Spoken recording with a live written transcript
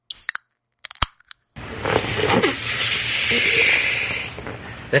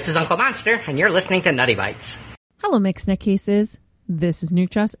This is Uncle Monster, and you're listening to Nutty Bites. Hello, Mixed Nutcases. This is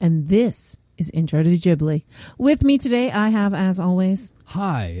Nutras, and this is Intro to Ghibli. With me today, I have, as always...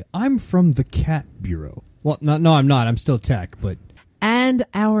 Hi, I'm from the Cat Bureau. Well, no, I'm not. I'm still tech, but... And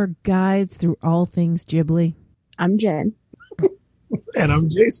our guides through all things Ghibli. I'm Jen. And I'm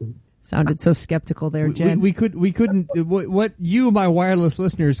Jason. Sounded so skeptical there, Jen. We couldn't. What you, my wireless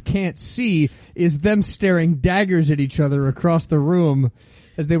listeners, can't see is them staring daggers at each other across the room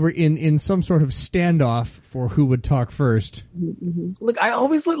as they were in some sort of standoff for who would talk first. Mm-hmm. Look, I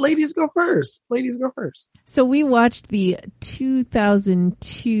always let ladies go first. Ladies go first. So we watched the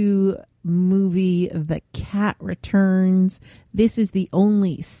 2002 movie The Cat Returns. This is the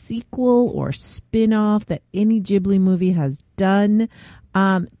only sequel or spin-off that any Ghibli movie has done.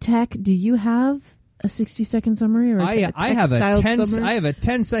 Tech, do you have a 60-second summary? Or I have a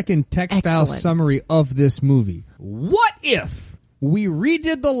 10-second text-style summary of this movie. What if we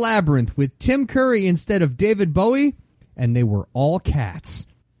redid The Labyrinth with Tim Curry instead of David Bowie, and they were all cats?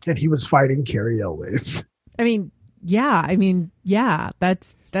 And he was fighting Carrie Elways. Yeah,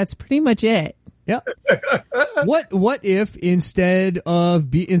 that's pretty much it. Yeah. What if instead of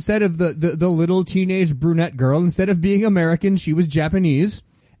the little teenage brunette girl, instead of being American, she was Japanese,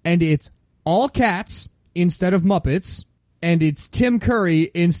 and it's all cats instead of Muppets, and it's Tim Curry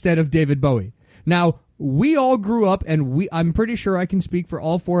instead of David Bowie. Now, we all grew up, and I'm pretty sure I can speak for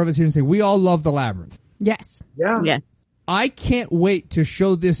all four of us here and say we all love The Labyrinth. Yes. Yeah. Yes. I can't wait to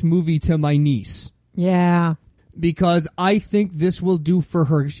show this movie to my niece. Yeah. Because I think this will do for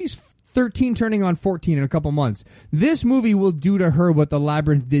her. She's 13 turning on 14 in a couple months. This movie will do to her what The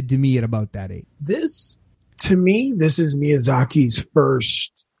Labyrinth did to me at about that age. To me, this is Miyazaki's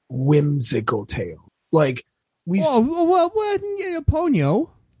first whimsical tale. Like, Ponyo.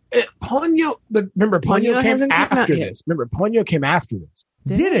 Ponyo, but remember, Ponyo came after this. Ponyo came after this.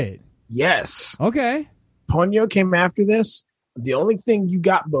 Did it? Yes. Okay. Ponyo came after this. The only thing you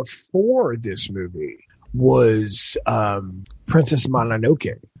got before this movie was Princess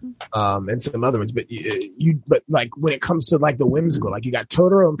Mononoke and some other ones, but but like when it comes to like the whimsical, like you got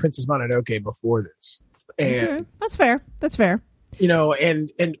Totoro and Princess Mononoke before this, and okay. That's fair. You know, and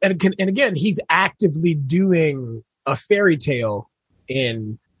again, he's actively doing a fairy tale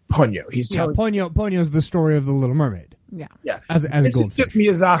in Ponyo. He's telling Ponyo's the story of the Little Mermaid. Yeah. As a this goldfish. is just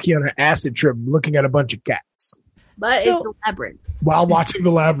Miyazaki on an acid trip, looking at a bunch of cats. But it's the Labyrinth. While watching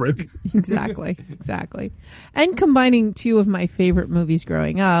The Labyrinth. Exactly. And combining two of my favorite movies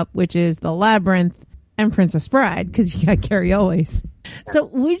growing up, which is The Labyrinth and Princess Bride, because you got Carrie Elways. Yes. So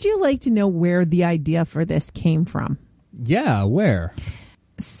would you like to know where the idea for this came from? Yeah, where?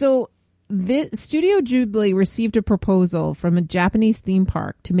 So Studio Ghibli received a proposal from a Japanese theme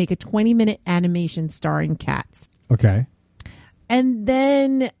park to make a 20-minute animation starring cats. Okay. And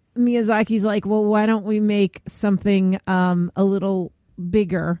then Miyazaki's like, well, why don't we make something a little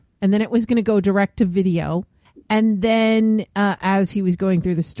bigger? And then it was going to go direct to video. And then as he was going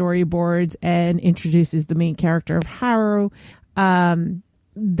through the storyboards and introduces the main character of Haru,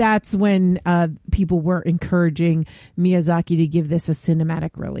 that's when people were encouraging Miyazaki to give this a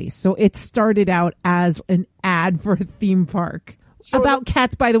cinematic release. So it started out as an ad for a theme park. About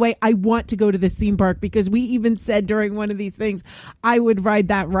cats, by the way. I want to go to this theme park because we even said during one of these things, I would ride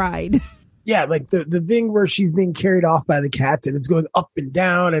that ride. Yeah, like the thing where she's being carried off by the cats and it's going up and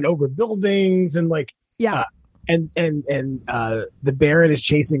down and over buildings and like, yeah. And the Baron is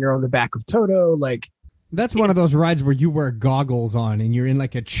chasing her on the back of Toto. Like, that's one of those rides where you wear goggles on and you're in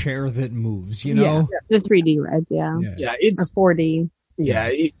like a chair that moves, you know? Yeah. The 3D rides, yeah. It's or 4D. Yeah,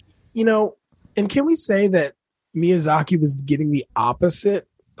 you know, and can we say that Miyazaki was getting the opposite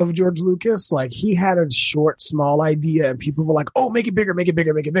of George Lucas? Like, he had a short, small idea and people were like, oh, make it bigger.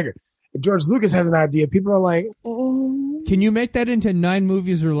 And George Lucas has an idea. People are like, oh. Can you make that into 9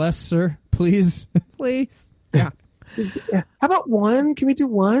 movies or less, sir? Please? Please. Yeah. How about 1? Can we do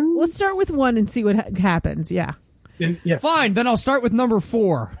 1? Let's start with 1 and see what happens. Yeah. Fine. Then I'll start with number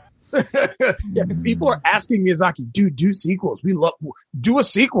 4. Yeah, people are asking Miyazaki, dude, do sequels. Do a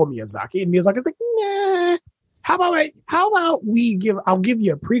sequel, Miyazaki. And Miyazaki's like, nah. How about I'll give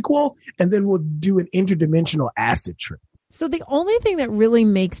you a prequel and then we'll do an interdimensional acid trip. So the only thing that really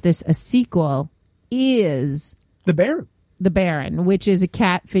makes this a sequel is the Baron, which is a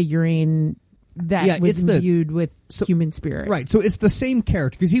cat figurine that was imbued with human spirit. Right. So it's the same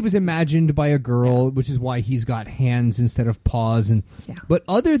character because he was imagined by a girl, which is why he's got hands instead of paws. But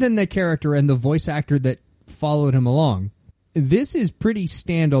other than the character and the voice actor that followed him along, this is pretty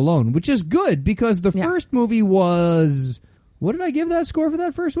standalone, which is good because the first movie was What did I give that score for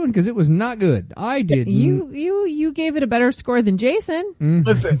that first one? Because it was not good. I did. You gave it a better score than Jason.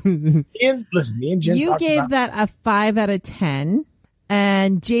 Listen, me and Jen You talked gave about that a 5 out of 10,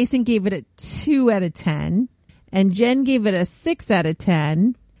 and Jason gave it a 2 out of 10, and Jen gave it a 6 out of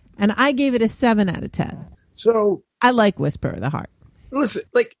 10, and I gave it a 7 out of 10. So I like Whisper of the Heart. listen,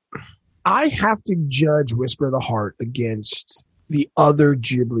 like, I have to judge Whisper of the Heart against the other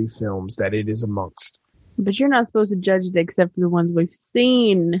Ghibli films that it is amongst. But you're not supposed to judge it except for the ones we've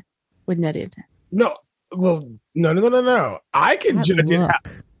seen with Nutty. No, well, no. I can That judge it. look.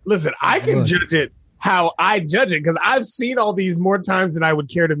 Listen, I can Look. judge it how I judge it because I've seen all these more times than I would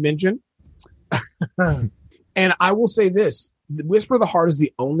care to mention. And I will say this. Whisper of the Heart is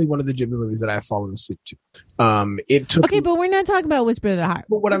the only one of the Ghibli movies that I've fallen asleep to. It took Okay, but we're not talking about Whisper of the Heart.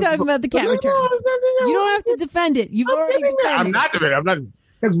 But what We're I'm- talking about the Cat No, Returns. no. You don't have to defend it. You've already defended I'm not doing it. I'm not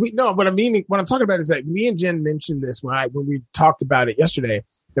because what I'm talking about is that me and Jen mentioned this when we talked about it yesterday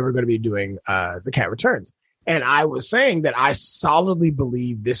that we're going to be doing the Cat Returns, and I was saying that I solidly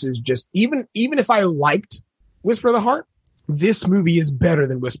believe this is just even if I liked Whisper of the Heart, this movie is better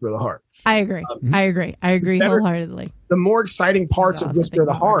than Whisper of the Heart. I agree. I agree better- wholeheartedly. The more exciting parts of Exhausted Whisper of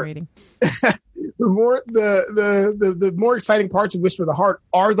the thinking about Heart, rating. the more exciting parts of Whisper of the Heart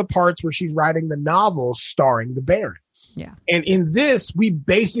are the parts where she's writing the novel starring the Baron. Yeah. And in this, we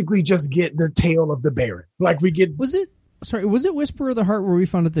basically just get the tale of the Baron. Like we get Was it Whisper of the Heart where we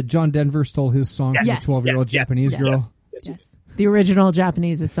found out that John Denver stole his song from Yes. the 12-year-old Yes. Japanese Yes. girl? Yes. The original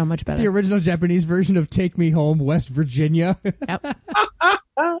Japanese is so much better. The original Japanese version of Take Me Home, West Virginia. Yep.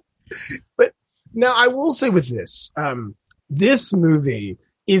 But now I will say with this, this movie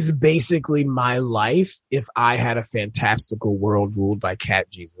is basically my life if I had a fantastical world ruled by Cat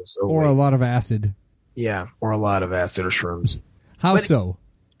Jesus. Or a lot of acid. yeah, or a lot of acid or shrooms. How But- so?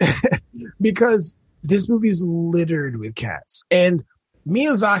 Because this movie is littered with cats. And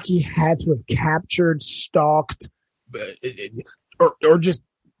Miyazaki had to have captured, stalked, or just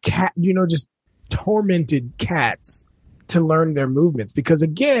just tormented cats to learn their movements. Because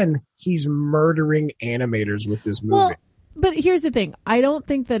again, he's murdering animators with this movie. Well, but here's the thing. I don't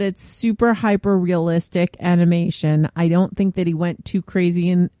think that it's super hyper realistic animation. I don't think that he went too crazy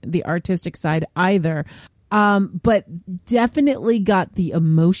in the artistic side either. But definitely got the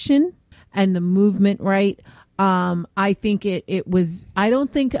emotion and the movement right. I think it was, I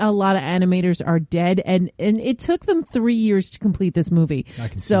don't think a lot of animators are dead, and it took them 3 years to complete this movie. I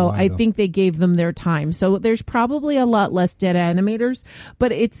can see So why, I though. think they gave them their time. So there's probably a lot less dead animators,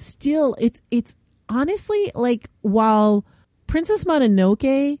 but it's still, it's honestly like, while Princess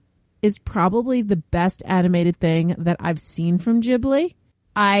Mononoke is probably the best animated thing that I've seen from Ghibli,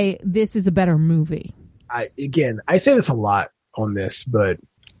 this is a better movie. I say this a lot on this, but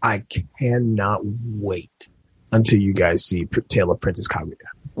I cannot wait until you guys see Tale of Princess Kaguya.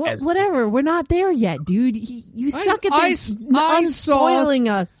 Well, whatever. We're not there yet, dude. You suck at I this. saw- Spoiling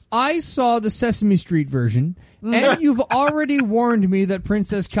us. I saw the Sesame Street version, and you've already warned me that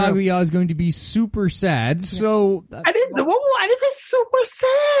Princess Kaguya is going to be super sad. So I didn't say super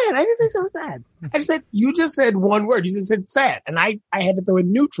sad. I didn't say super sad. I just said, you just said one word. You just said sad. And I had to throw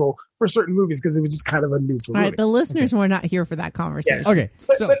in neutral for certain movies because it was just kind of a neutral All movie. right, the listeners were not here for that conversation. okay,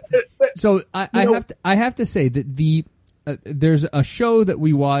 But so I have to say that there's a show that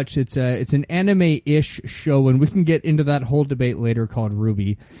we watch. It's an anime-ish show, and we can get into that whole debate later, called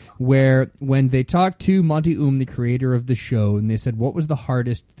Ruby, where when they talked to Monty the creator of the show, and they said, what was the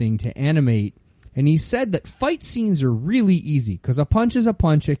hardest thing to animate? And he said that fight scenes are really easy because a punch is a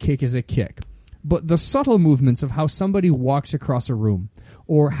punch, a kick is a kick. But the subtle movements of how somebody walks across a room,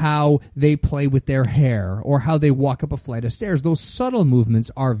 or how they play with their hair, or how they walk up a flight of stairs, those subtle movements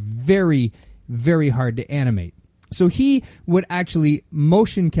are very, very hard to animate. So he would actually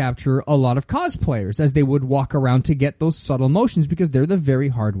motion capture a lot of cosplayers as they would walk around to get those subtle motions, because they're the very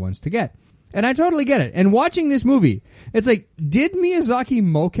hard ones to get. And I totally get it. And watching this movie, it's like, did Miyazaki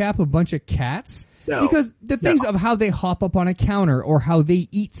mocap a bunch of cats? No. Because the things of how they hop up on a counter, or how they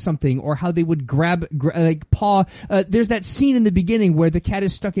eat something, or how they would paw. There's that scene in the beginning where the cat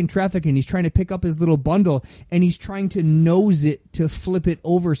is stuck in traffic and he's trying to pick up his little bundle, and he's trying to nose it to flip it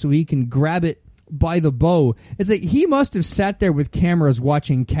over so he can grab it by the bow. It's like he must have sat there with cameras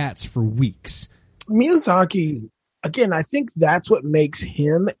watching cats for weeks. Miyazaki, again, I think that's what makes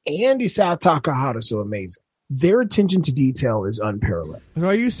him and Isao Takahata so amazing. Their attention to detail is unparalleled. So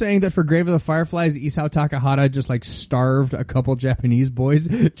are you saying that for Grave of the Fireflies, Isao Takahata just starved a couple Japanese boys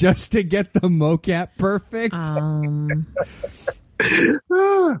just to get the mocap perfect?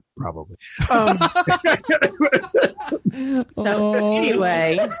 Probably. So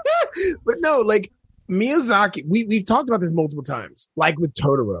anyway, But no, Miyazaki, we've talked about this multiple times, like with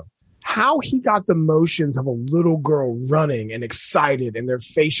Totoro. How he got the motions of a little girl running and excited and their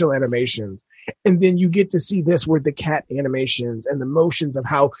facial animations. And then you get to see this with the cat animations and the motions of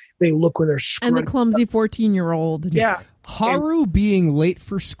how they look when they're and the clumsy 14-year-old. Yeah. Haru being late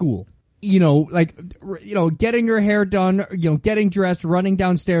for school. Getting her hair done, getting dressed, running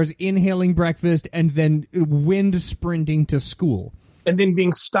downstairs, inhaling breakfast, and then wind sprinting to school. And then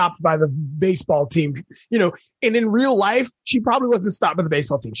being stopped by the baseball team, and in real life, she probably wasn't stopped by the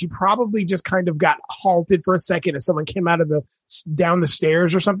baseball team. She probably just kind of got halted for a second as someone came out of down the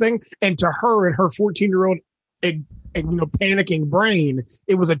stairs or something. And to her and her 14-year-old, panicking brain,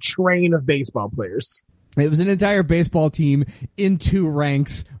 it was a train of baseball players. It was an entire baseball team in 2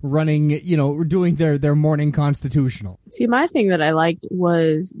 ranks running, doing their morning constitutional. See, my thing that I liked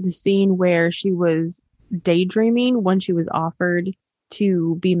was the scene where she was daydreaming when she was offered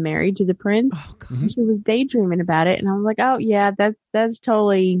to be married to the prince. Oh, God. She was daydreaming about it, and I was like, oh yeah, that's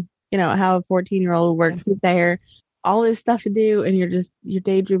totally how a 14-year-old works. Sit there, all this stuff to do, and you're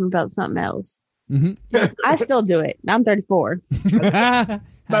daydreaming about something else. Mm-hmm. I still do it. I'm 34.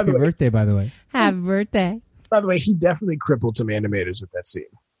 Happy birthday, by the way. Happy birthday. By the way, he definitely crippled some animators with that scene.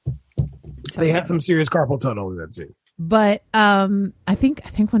 They had some serious carpal tunnel in that scene. But I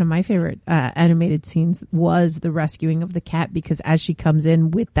think one of my favorite animated scenes was the rescuing of the cat, because as she comes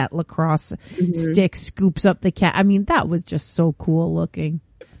in with that lacrosse stick, scoops up the cat. I mean, that was just so cool looking.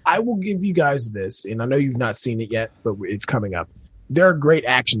 I will give you guys this, and I know you've not seen it yet, but it's coming up. There are great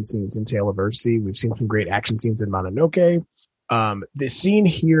action scenes in Tale of Earthsea. We've seen some great action scenes in Mononoke. The scene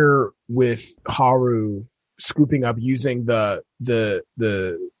here with Haru scooping up using the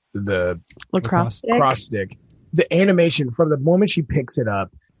Lacrosse stick. The animation from the moment she picks it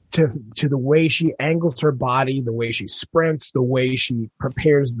up to the way she angles her body, the way she sprints, the way she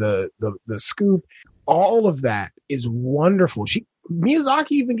prepares the scoop, all of that is wonderful.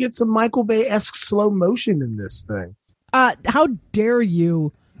 Miyazaki even gets some Michael Bay-esque slow motion in this thing. How dare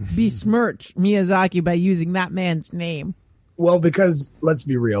you besmirch Miyazaki by using that man's name? Well, because let's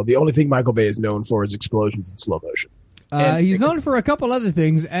be real, the only thing Michael Bay is known for is explosions in slow motion. He's known for a couple other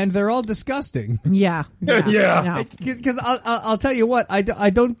things, and they're all disgusting. Yeah. Yeah. Because I'll tell you what, I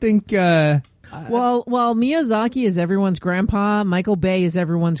don't think. Well, Miyazaki is everyone's grandpa. Michael Bay is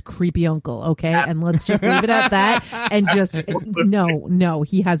everyone's creepy uncle. Okay, and let's just leave it at that. And just no,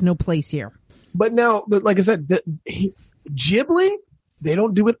 he has no place here. But like I said, Ghibli, they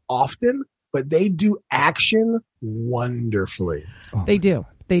don't do it often, but they do action wonderfully. Oh, they do.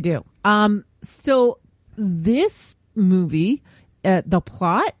 So this movie, the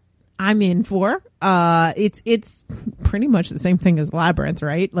plot I'm in for, it's pretty much the same thing as Labyrinth,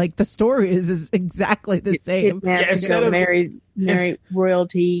 right? Like the story is exactly the same. Instead of marry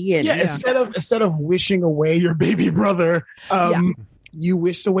royalty, and instead of wishing away your baby brother, you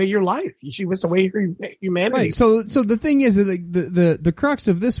wished away your life. She wished away her humanity. Right. So the thing is, the crux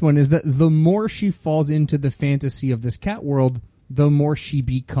of this one is that the more she falls into the fantasy of this cat world, the more she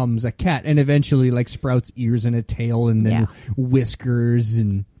becomes a cat, and eventually sprouts ears and a tail and then whiskers.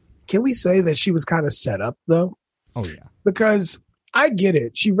 And can we say that she was kind of set up though? Oh yeah. Because I get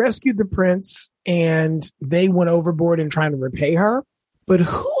it. She rescued the prince and they went overboard in trying to repay her. But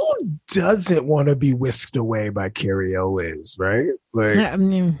who doesn't want to be whisked away by Carrie Elways, right? I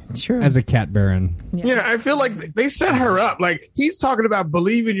mean, sure. As a cat baron. Yeah, I feel like they set her up. Like, he's talking about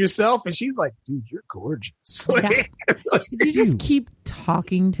believe in yourself, and she's like, dude, you're gorgeous. Did you just keep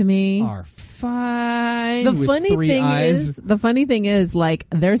talking to me? Are fine. The funny thing is,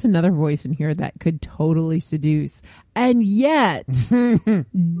 there's another voice in here that could totally seduce, and yet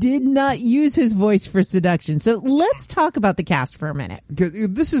did not use his voice for seduction. So let's talk about the cast for a minute.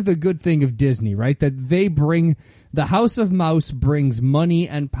 This is the good thing of Disney, right? That they bring the House of Mouse brings money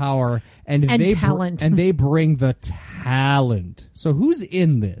and power and talent, and they bring the talent. So who's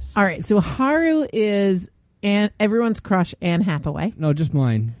in this? All right, so Haru is everyone's crush, Anne Hathaway. No, just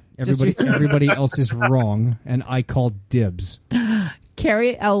mine. Everybody else is wrong, and I call dibs.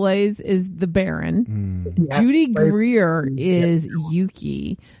 Carrie Elways is the Baron. Judy Greer is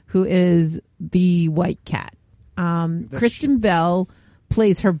Yuki, who is the white cat. Kristen Bell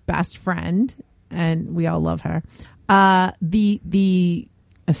plays her best friend, and we all love her. The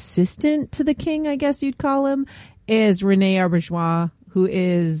assistant to the king, I guess you'd call him, is Rene Auberjonois, who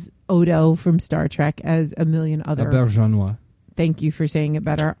is Odo from Star Trek, as a million other. Auberjonois. Thank you for saying it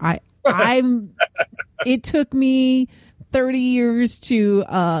better. It took me 30 years to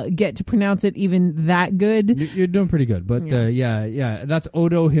get to pronounce it even that good. You're doing pretty good, but that's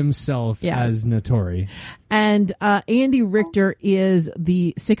Odo himself as Notori. And Andy Richter is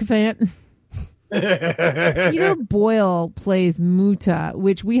the sycophant. Peter Boyle plays Muta,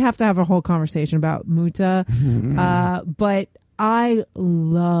 which we have to have a whole conversation about Muta. But I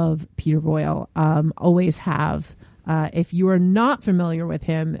love Peter Boyle. Always have. If you are not familiar with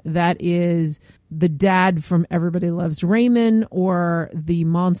him, that is the dad from Everybody Loves Raymond or the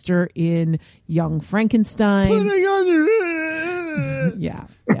monster in Young Frankenstein. Yeah.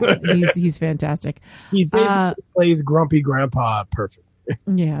 He's fantastic. He basically plays Grumpy Grandpa perfect.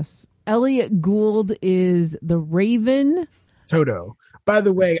 Yes. Elliot Gould is the Raven. Toto. By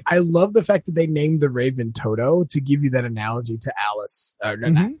the way, I love the fact that they named the Raven Toto to give you that analogy to Alice,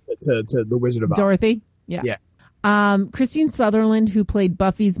 to the Wizard of Oz. Dorothy. Yeah. Christine Sutherland, who played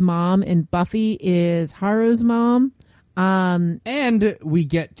Buffy's mom in Buffy, is Haru's mom. And we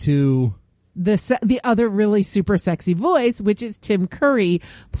get to the other really super sexy voice, which is Tim Curry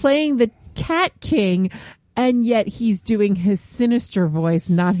playing the Cat King. And yet he's doing his sinister voice,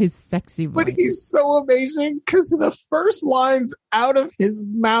 not his sexy voice. But he's so amazing because the first lines out of his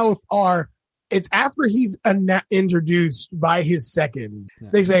mouth are, it's after he's introduced by his second. Yeah.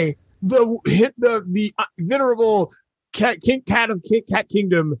 They say, the venerable cat kingdom,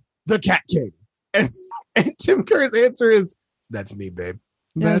 the Cat King. And Tim Curry's answer is, that's me, babe.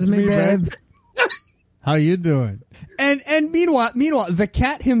 That's me, babe. How you doing? And meanwhile, the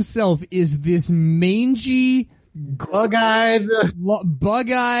cat himself is this mangy, bug-eyed,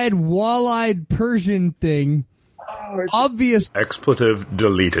 wall-eyed Persian thing. Obvious expletive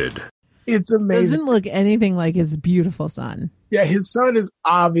deleted. It's amazing. Doesn't look anything like his beautiful son. Yeah, his son is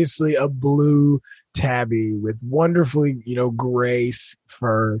obviously a blue tabby with wonderfully, gray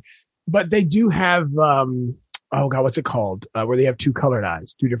fur. But they do have oh God, what's it called? Where they have two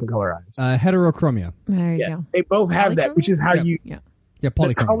different color eyes. Heterochromia. There you go. They both have that, which is how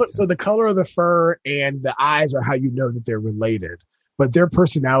polychromia. So the color of the fur and the eyes are how you know that they're related. But their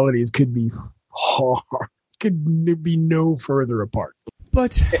personalities could be no further apart.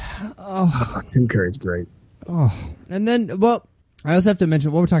 But Tim Curry's great. And then, I also have to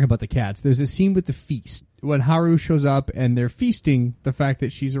mention, while we're talking about the cats, there's a scene with the feast when Haru shows up and they're feasting the fact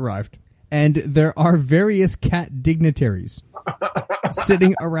that she's arrived. And there are various cat dignitaries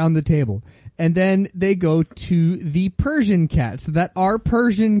sitting around the table. And then they go to the Persian cats that are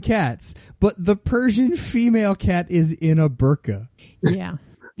Persian cats, but the Persian female cat is in a burqa. Yeah.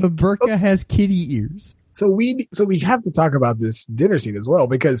 The burqa has kitty ears. So we have to talk about this dinner scene as well,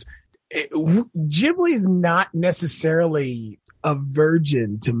 because Ghibli's not necessarily a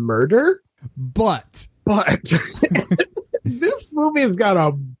virgin to murder, but this movie has got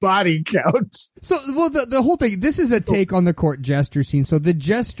a body count. So, the whole thing, this is a take on the court jester scene. So the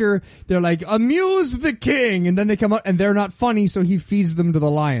jester, they're like, amuse the king, and then they come out and they're not funny, so he feeds them to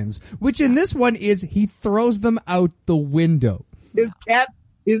the lions. Which in this one is, he throws them out the window. His cat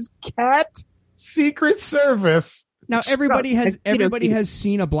Secret Service. Now everybody has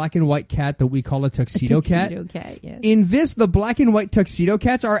seen a black and white cat that we call a tuxedo cat. Yes. In this, the black and white tuxedo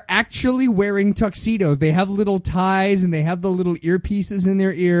cats are actually wearing tuxedos. They have little ties and they have the little earpieces in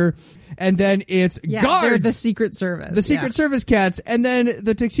their ear. And then it's guards. They're the Secret Service. The Secret Service cats. And then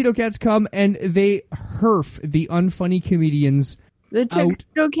the tuxedo cats come and they herf the unfunny comedians. The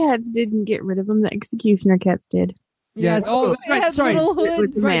tuxedo cats didn't get rid of them. The executioner cats did. Yes. Oh, that's right. Sorry. Little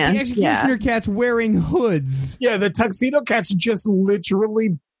hoods. Right. The executioner cats wearing hoods. Yeah, the tuxedo cats just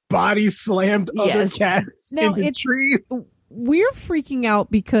literally body slammed other cats now, into trees. We're freaking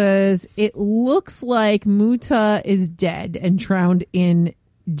out because it looks like Muta is dead and drowned in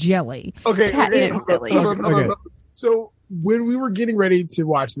jelly. Okay. Okay. So when we were getting ready to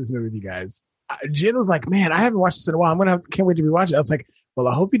watch this movie with you guys, Jen was like, man, I haven't watched this in a while. Can't wait to rewatch it. I was like, well,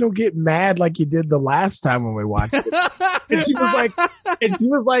 I hope you don't get mad like you did the last time when we watched it. and she was like,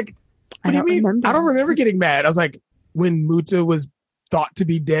 what do you mean? I don't remember getting mad. I was like, when Muta was thought to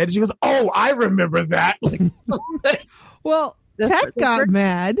be dead, she goes, oh, I remember that. Well, Ted got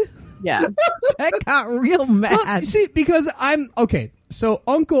mad. Yeah. Ted got real mad. Well, see, because so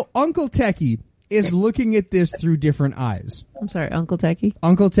Uncle Techie is looking at this through different eyes. I'm sorry, Uncle Techie?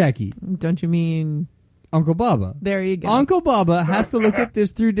 Uncle Techie. Don't you mean Uncle Baba? There you go. Uncle Baba has to look at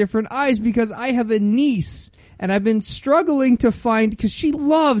this through different eyes because I have a niece and I've been struggling to find, because she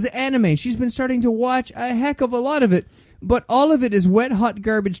loves anime. She's been starting to watch a heck of a lot of it, but all of it is wet, hot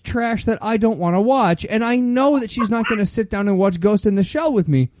garbage trash that I don't want to watch, and I know that she's not going to sit down and watch Ghost in the Shell with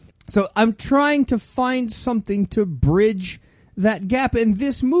me. So I'm trying to find something to bridge that gap, and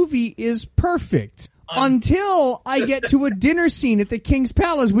this movie is perfect. Until I get to a dinner scene at the King's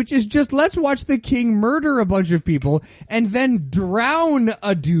Palace, which is just, let's watch the king murder a bunch of people and then drown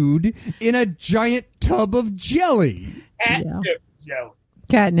a dude in a giant tub of jelly. Jelly.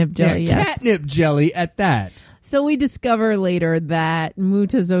 Catnip jelly, Yeah, yes. catnip jelly at that. So we discover later that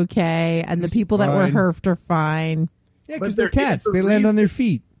Muta's okay, and the people that were Fine. herfed are fine. Yeah, But because they're there is cats. a They land reason- on their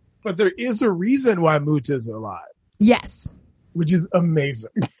feet. But there is a reason why Muta's alive, Yes. which is amazing.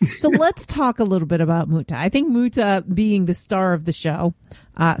 So let's talk a little bit about Muta. I think Muta being the star of the show.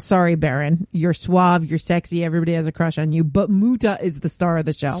 Sorry, Baron. You're suave, you're sexy, everybody has a crush on you, but Muta is the star of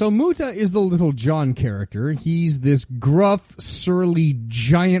the show. So Muta is the Little John character. He's this gruff, surly,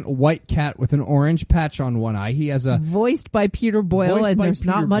 giant white cat with an orange patch on one eye. He has a voiced by Peter Boyle, Voiced and by there's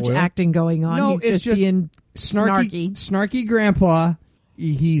not Peter much Boyle. acting going on. No, He's it's just being snarky. snarky grandpa.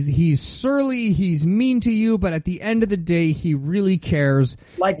 He's surly, he's mean to you, but at the end of the day, he really cares.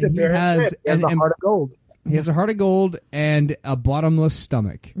 Like the And he Baron has said, he has an- a heart of gold. He has a heart of gold and a bottomless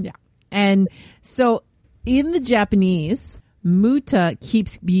stomach. Yeah. And so in the Japanese, Muta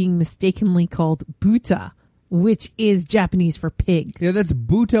keeps being mistakenly called Buta, which is Japanese for pig. Yeah, that's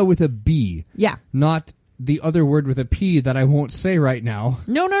Buta with a B, Yeah. not the other word with a P that I won't say right now.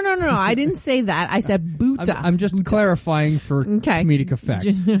 No. I didn't say that. I said Buta. I'm just clarifying for Okay. comedic effect.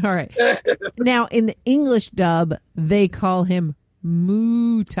 All right. Now, in the English dub, they call him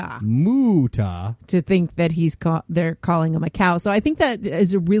Muta Muta. to think that they're calling him a cow. So I think that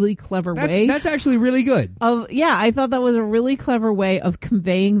is a really clever way. That's actually really good. I thought that was a really clever way of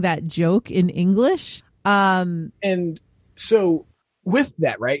conveying that joke in English. And so with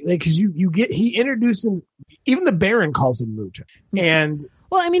that, right? Like, cause he introduced him, even the Baron calls him Muta. And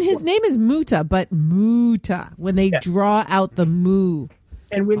Well, I mean, his name is Muta, but Muta, when they draw out the moo.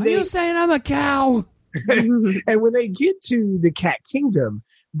 and when Are they you saying I'm a cow? and when they get to the Cat Kingdom,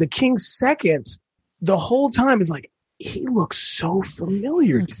 the King's second, the whole time is like, he looks so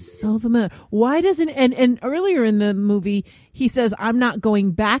familiar to me. So familiar. Why doesn't, and earlier in the movie, he says, I'm not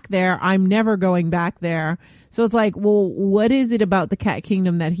going back there. I'm never going back there. So it's like, well, what is it about the Cat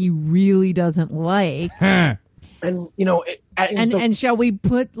Kingdom that he really doesn't like? Huh. And you know, And shall we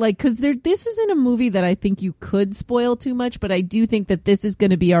put because this isn't a movie that I think you could spoil too much, but I do think that this is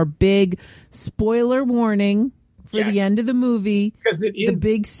going to be our big spoiler warning for the end of the movie. because it The is,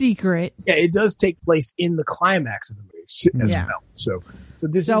 big secret. yeah, it does take place in the climax of the movie as Yeah. well. So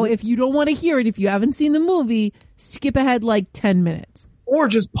this So is, if you don't want to hear it, if you haven't seen the movie, skip ahead like 10 minutes. or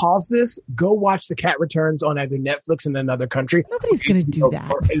just pause this, go watch The Cat Returns on either Netflix in another country. Nobody's going to do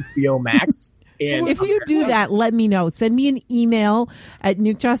that. Or HBO Max. And If you do that, let me know. Send me an email at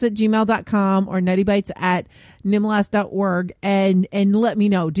nukechos@gmail.com or nuttybites@nimlas.org and let me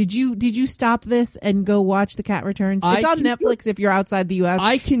know. Did you stop this and go watch The Cat Returns? It's on Netflix if you're outside the U.S.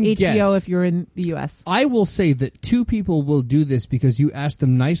 I can HBO guess. if you're in the U.S. I will say that two people will do this because you asked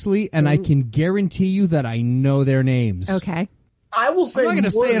them nicely, and I can guarantee you that I know their names. Okay. I will say I'm not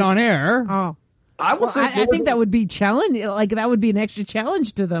going to more say it than- on air. Oh. I will Well, say I more think than- that would be challenge. Like that would be an extra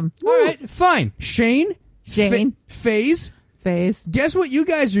challenge to them. All right, fine. Shane, Faze, Face. guess what you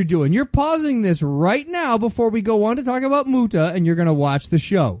guys are doing? You're pausing this right now before we go on to talk about Muta, and you're going to watch the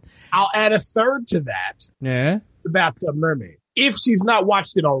show. I'll add a third to that. Yeah? The Bathtub Mermaid, if she's not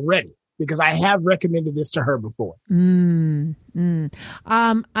watched it already, because I have recommended this to her before.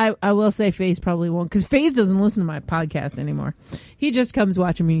 I will say Faze probably won't because Faze doesn't listen to my podcast anymore. He just comes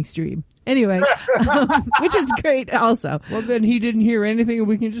watching me stream anyway, which is great. Also, Well, then he didn't hear anything, and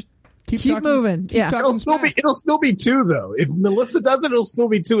we can just keep talking, moving. keep Yeah. talking It'll still be two though. If Melissa does it, it'll still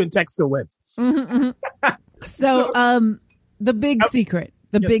be two, and Tech still wins. so the big secret.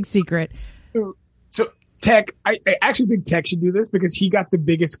 The Yes. big secret. So Tech, I actually think Tech should do this because he got the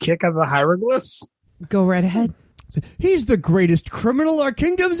biggest kick of the hieroglyphs. Go right ahead. He's the greatest criminal our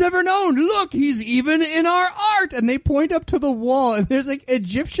kingdom's ever known. Look, he's even in our art. And they point up to the wall, and there's like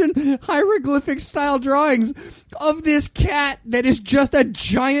Egyptian hieroglyphic style drawings of this cat that is just a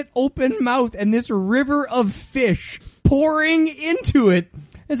giant open mouth and this river of fish pouring into it.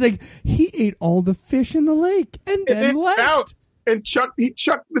 It's like he ate all the fish in the lake and then left. bounced and he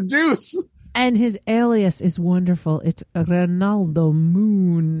chucked the deuce. And his alias is wonderful. It's Ronaldo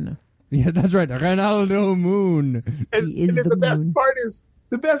Moon. Yeah, that's right. Ronaldo Moon. And, He is and then the the best moon. part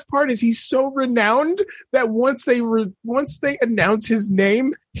is he's so renowned that once they announce his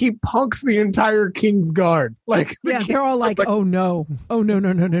name, he punks the entire King's Guard. Like the Yeah, king- they're all like, "Oh no! Oh no!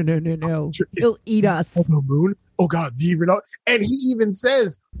 No! No! No! No! No! No! He'll eat us." Ronaldo Moon. Oh God, the Ronaldo. And he even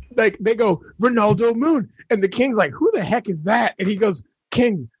says, like, they go Ronaldo Moon, and the King's like, "Who the heck is that?" And he goes,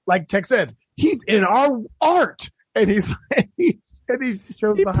 "King," like Tech said, "He's in our art." And he's and he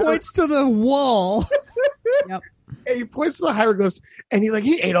shows He the points to the wall. Yep. and he points to the hieroglyphs, and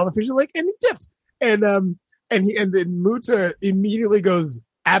he ate all the fish in the lake, and he dipped. And then Muta immediately goes,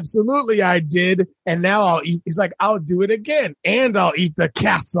 absolutely I did. And now I'll eat. He's like, I'll do it again. And I'll eat the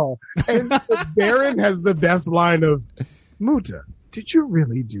castle. And the Baron has the best line of, Muta, did you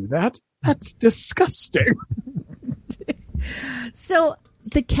really do that? That's disgusting. So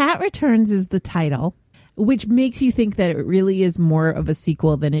The Cat Returns is the title, which makes you think that it really is more of a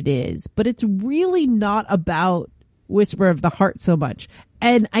sequel than it is. But it's really not about Whisper of the Heart so much.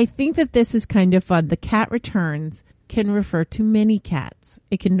 And I think that this is kind of fun. The Cat Returns can refer to many cats.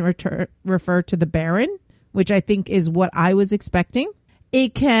 It can refer to the Baron, which I think is what I was expecting.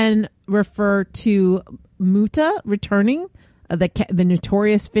 It can refer to Muta returning, the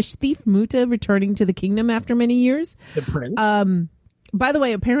notorious fish thief Muta returning to the kingdom after many years. The prince. By the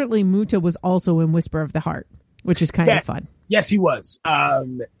way, apparently Muta was also in Whisper of the Heart, which is kind of fun. Yes, he was.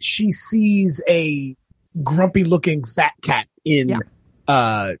 She sees a grumpy-looking fat cat in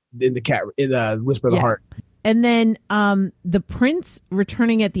the Whisper of the Heart. And then the prince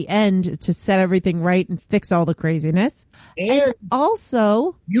returning at the end to set everything right and fix all the craziness. And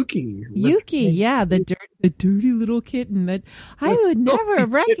also Yuki, the dirty little kitten that I would never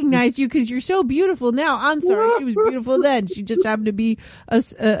have recognized you because you're so beautiful now. I'm sorry, she was beautiful then. She just happened to be a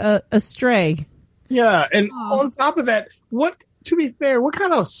stray. Yeah, and on top of that, to be fair, what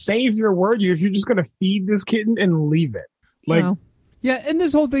kind of savior were you if you're just going to feed this kitten and leave it? Like. No. Yeah, and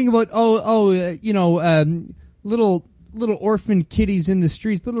this whole thing about little orphan kitties in the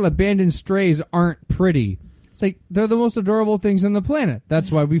streets, little abandoned strays aren't pretty. It's like they're the most adorable things on the planet.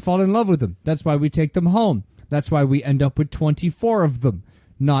 That's why we fall in love with them. That's why we take them home. That's why we end up with 24 of them.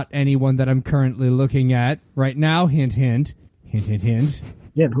 Not anyone that I'm currently looking at right now. Hint, hint, hint, hint, hint.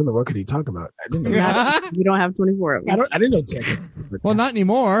 Yeah, who in the world could he talk about? I didn't know. You don't have 24 of them. I didn't know 10. Well, not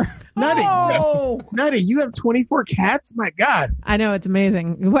anymore. Nutty, you have 24 cats? My God. I know, it's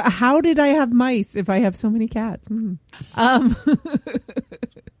amazing. How did I have mice if I have so many cats? But no,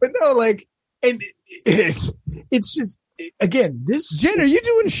 like, and it's just, again, this. Jen, are you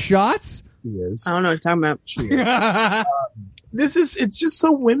doing shots? He is. I don't know what you're talking about. It's just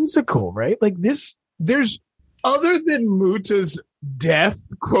so whimsical, right? Like this, there's, other than Muta's death,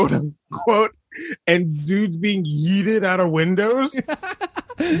 quote unquote, and dudes being yeeted out of windows.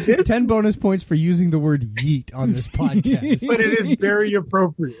 10 bonus points for using the word yeet on this podcast. But it is very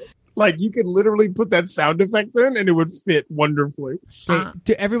appropriate. Like, you could literally put that sound effect in and it would fit wonderfully.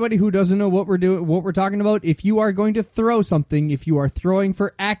 To everybody who doesn't know what we're talking about, if you are going to throw something, if you are throwing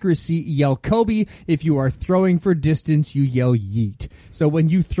for accuracy, yell Kobe. If you are throwing for distance, you yell yeet. So when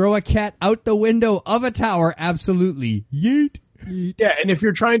you throw a cat out the window of a tower, absolutely yeet. Yeet. Yeah, and if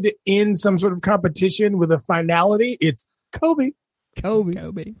you're trying to end some sort of competition with a finality, it's Kobe.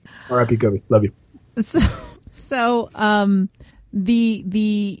 Kobe. R.I.P. Kobe. Love you. So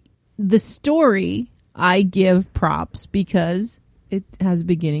the story, I give props because it has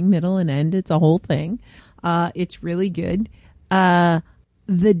beginning, middle, and end. It's a whole thing. It's really good. The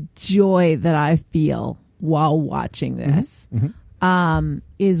joy that I feel while watching this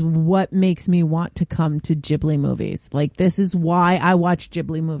is what makes me want to come to Ghibli movies. Like, this is why I watch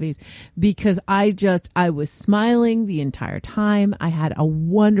Ghibli movies, because I was smiling the entire time. I had a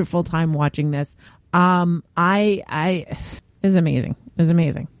wonderful time watching this. It was amazing. It was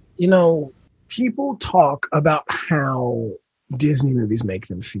amazing. You know, people talk about how Disney movies make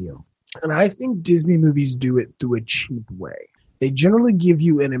them feel. And I think Disney movies do it through a cheap way. They generally give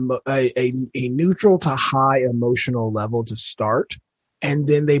you a neutral to high emotional level to start, and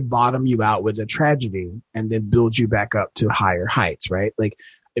then they bottom you out with a tragedy and then build you back up to higher heights, right? Like,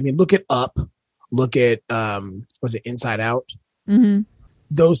 I mean, look at Up, look at, was it Inside Out? Mm-hmm.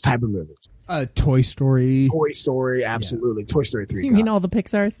 Those type of movies. Toy Story. Absolutely. Yeah. Toy Story 3. You mean all the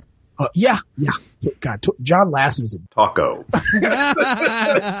Pixars? Yeah. God, John Lasseter's a Taco.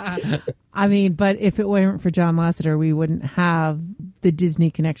 I mean, but if it weren't for John Lasseter, we wouldn't have the Disney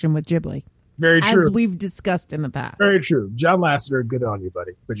connection with Ghibli. Very true. As we've discussed in the past. Very true. John Lasseter, good on you,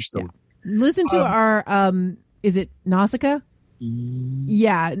 buddy. But you're still... Yeah. Listen to our, is it Nausicaa?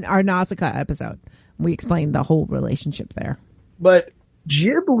 Yeah, our Nausicaa episode. We explained the whole relationship there. But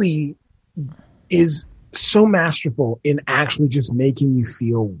Ghibli is so masterful in actually just making you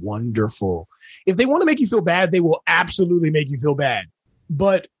feel wonderful. If they want to make you feel bad, they will absolutely make you feel bad.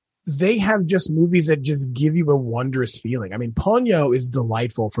 But they have just movies that just give you a wondrous feeling. I mean, Ponyo is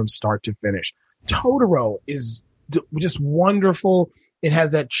delightful from start to finish. Totoro is just wonderful. It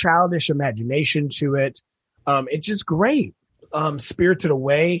has that childish imagination to it. It's just great. Spirited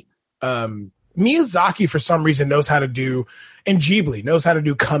Away. Miyazaki, for some reason, knows how to do, and Ghibli knows how to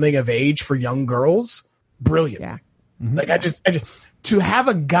do coming of age for young girls. Brilliant. Yeah. Mm-hmm. Like, to have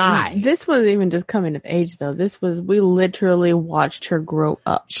a guy. This wasn't even just coming of age though. We literally watched her grow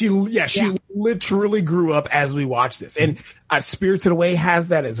up. She literally grew up as we watched this. And Spirited Away has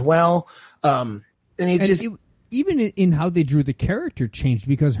that as well. Even in how they drew the character changed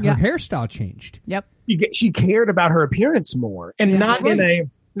because her hairstyle changed. Yep. She cared about her appearance more, and not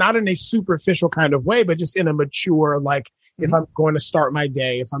in a superficial kind of way, but just in a mature, like, if I'm going to start my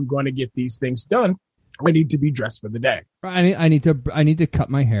day, if I'm going to get these things done, I need to be dressed for the day. I need to cut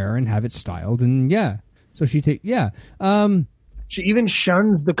my hair and have it styled, and so she she even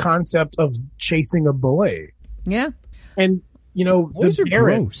shuns the concept of chasing a boy. Yeah. And boys are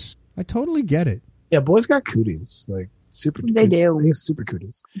gross. I totally get it. Yeah, boys got cooties, like super. They do. They have super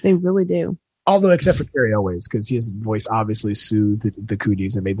cooties. They really do. Although, except for Carrie Elways, because his voice obviously soothed the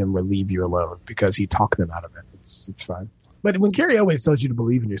cooties and made them leave you alone because he talked them out of it. It's fine. But when Carrie Elways tells you to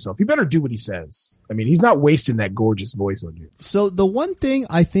believe in yourself, you better do what he says. I mean, he's not wasting that gorgeous voice on you. So the one thing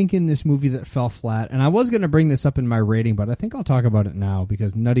I think in this movie that fell flat, and I was going to bring this up in my rating, but I think I'll talk about it now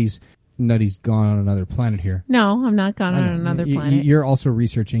because Nutty's gone on another planet here. No, I'm not gone on another planet. You're also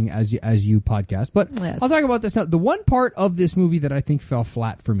researching as you podcast, but yes. I'll talk about this now. The one part of this movie that I think fell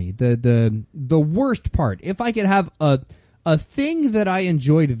flat for me, the worst part, if I could have a thing that I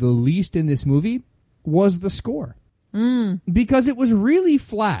enjoyed the least in this movie, was the score. Because it was really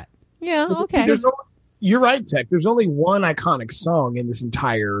flat. Yeah, okay. You're right, Tech. There's only one iconic song in this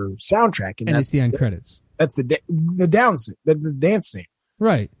entire soundtrack, and it's the end credits. That's the dance scene.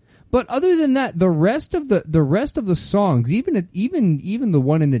 Right. But other than that, the rest of the songs, even the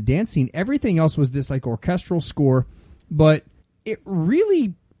one in the dance scene, everything else was this like orchestral score, but it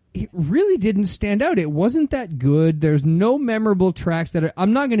really didn't stand out. It wasn't that good. There's no memorable tracks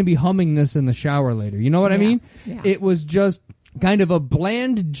I'm not going to be humming this in the shower later. You know what I mean? Yeah. It was just kind of a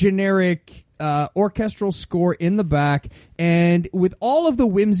bland, generic orchestral score in the back, and with all of the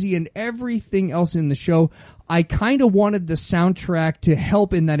whimsy and everything else in the show, I kind of wanted the soundtrack to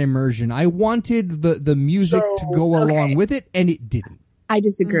help in that immersion. I wanted the music to go along with it, and it didn't. I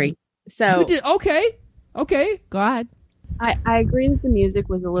disagree. So you did, okay, go ahead. I agree that the music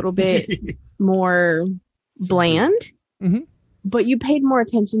was a little bit more bland, but you paid more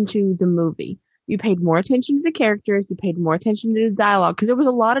attention to the movie. You paid more attention to the characters. You paid more attention to the dialogue because there was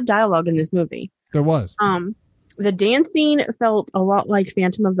a lot of dialogue in this movie. There was. The dance scene felt a lot like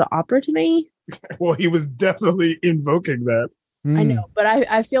Phantom of the Opera to me. Well, he was definitely invoking that. I know, but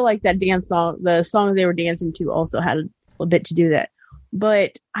I feel like that dance song, the song they were dancing to, also had a bit to do that.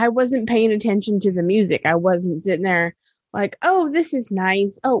 But I wasn't paying attention to the music. I wasn't sitting there like, oh, this is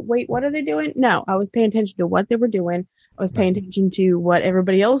nice. Oh, wait, what are they doing? No, I was paying attention to what they were doing. I was paying attention to what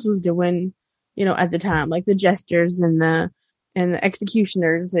everybody else was doing, at the time, like the jesters and the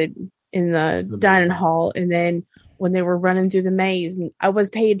executioners in the dining hall. And then when they were running through the maze, and I was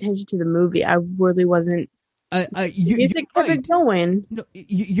paying attention to the movie. I really wasn't. Music kept it going. No,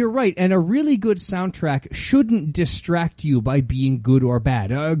 you're right. And a really good soundtrack shouldn't distract you by being good or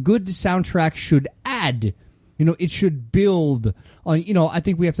bad. A good soundtrack should add. It should build on, I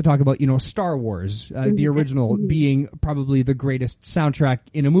think we have to talk about, Star Wars, the original being probably the greatest soundtrack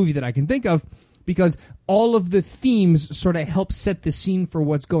in a movie that I can think of, because all of the themes sort of help set the scene for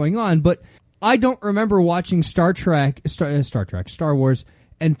what's going on. But I don't remember watching Star Wars,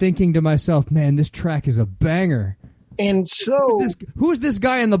 and thinking to myself, man, this track is a banger. And so, who's this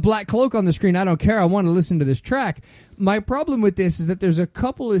guy in the black cloak on the screen? I don't care. I want to listen to this track. My problem with this is that there's a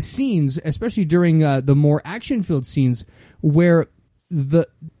couple of scenes, especially during the more action-filled scenes, where the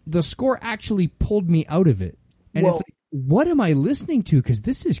score actually pulled me out of it. And it's like, what am I listening to? Because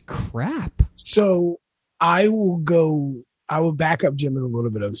this is crap. So I will back up Jim in a little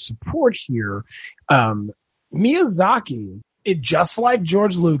bit of support here. Miyazaki, just like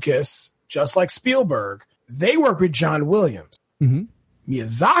George Lucas, just like Spielberg, they work with John Williams.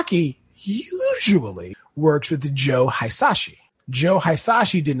 Miyazaki usually works with Joe Hisaishi. Joe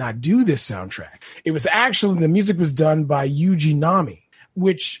Hisaishi did not do this soundtrack. It was actually, the music was done by Yuji Nami,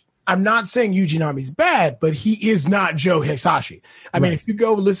 which I'm not saying Yuji Nami's bad, but he is not Joe Hisaishi. I mean, if you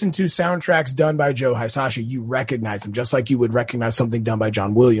go listen to soundtracks done by Joe Hisaishi, you recognize him just like you would recognize something done by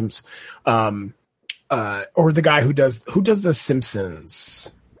John Williams, or the guy who does The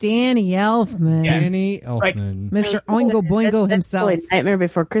Simpsons. Danny Elfman. Yeah. Danny Elfman. Mr. Oingo Boingo himself. Nightmare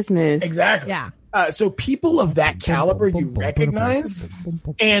Before Christmas. Exactly. Yeah. So people of that caliber you recognize.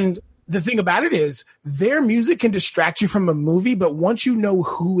 And the thing about it is their music can distract you from a movie, but once you know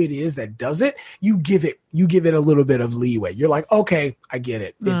who it is that does it, you give it a little bit of leeway. You're like, okay, I get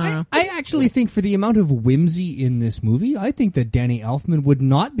it. I actually think for the amount of whimsy in this movie, I think that Danny Elfman would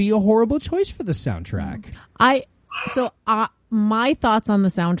not be a horrible choice for the soundtrack. So my thoughts on the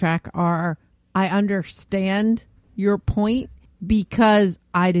soundtrack are, I understand your point because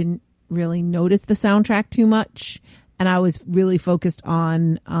I didn't really notice the soundtrack too much, and I was really focused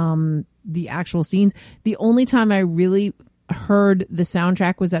on the actual scenes. The only time I really heard the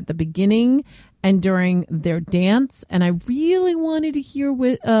soundtrack was at the beginning and during their dance, and I really wanted to hear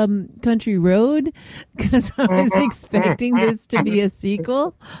Country Road because I was expecting this to be a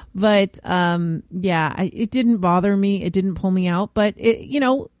sequel. But it didn't bother me. It didn't pull me out. But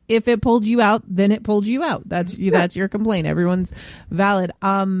if it pulled you out, then it pulled you out. That's your complaint. Everyone's valid.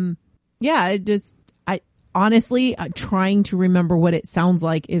 Honestly, trying to remember what it sounds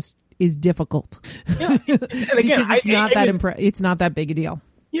like is difficult. Yeah. And again, it's not that big a deal.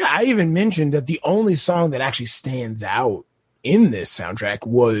 Yeah, I even mentioned that the only song that actually stands out in this soundtrack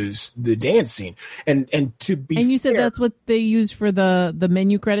was the dance scene. And to be And you fair, said that's what they used for the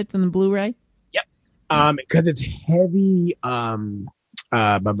menu credits in the Blu-ray? Yep. Because it's heavy, the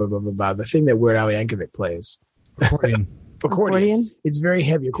thing that Weird Al Yankovic plays. Accordion. It's very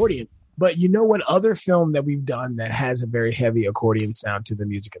heavy accordion. But you know what other film that we've done that has a very heavy accordion sound to the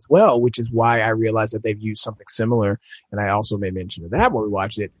music as well, which is why I realized that they've used something similar. And I also made mention of that when we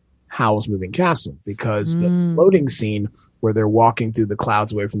watched it, Howl's Moving Castle, because the floating scene where they're walking through the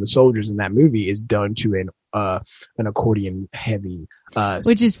clouds away from the soldiers in that movie is done to an accordion heavy.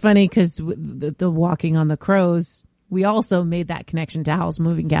 Which is funny because the Walking on the Crows, we also made that connection to Howl's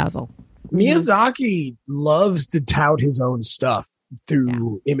Moving Castle. Miyazaki loves to tout his own stuff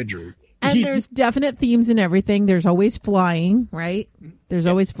through imagery. And there's definite themes in everything. There's always flying, right? There's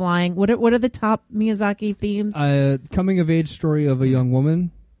always flying. What are the top Miyazaki themes? Coming of age story of a young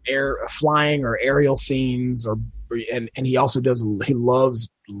woman. Flying or aerial scenes, and he also he loves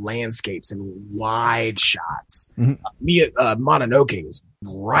landscapes and wide shots. Mononoke is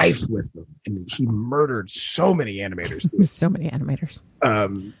rife with them, and he murdered so many animators.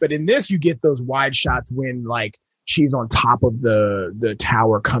 But in this, you get those wide shots when like she's on top of the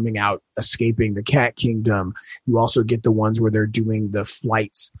tower coming out, escaping the Cat Kingdom. You also get the ones where they're doing the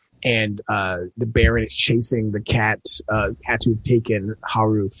flights, and the Baron is chasing the cats who've taken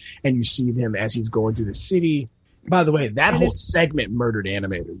Haru, and you see him as he's going through the city. By the way, that whole segment murdered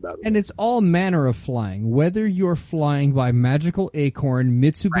animators, by the way. And it's all manner of flying. Whether you're flying by Magical Acorn,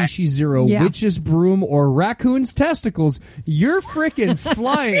 Mitsubishi Zero, Witch's Broom, or Raccoon's Testicles, you're freaking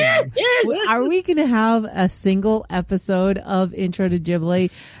flying. Are we going to have a single episode of Intro to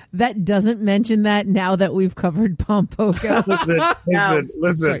Ghibli that doesn't mention that now that we've covered Pompoko?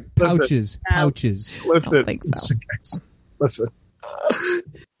 Listen. Pouches. Listen.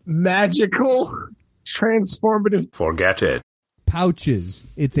 Magical... transformative. Forget it. Pouches.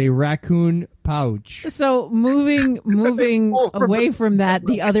 It's a raccoon pouch. So moving away from that,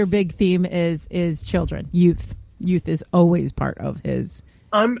 the other big theme is children, youth. Youth is always part of his.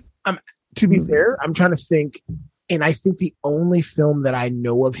 To be fair, I'm trying to think, and I think the only film that I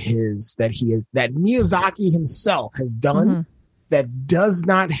know of his that Miyazaki himself has done that does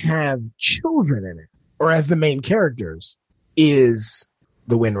not have children in it or as the main characters is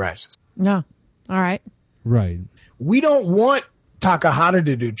The Wind Rises. No. All right. Right. We don't want Takahata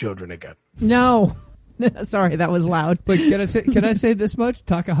to do children again. No. Sorry, that was loud. But can I say this much?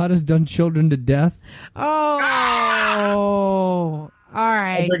 Takahata's done children to death. Oh. All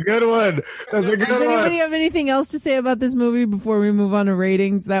right. That's a good one. Does anybody have anything else to say about this movie before we move on to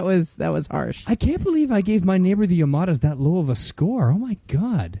ratings? That was harsh. I can't believe I gave My Neighbor the Yamadas that low of a score. Oh my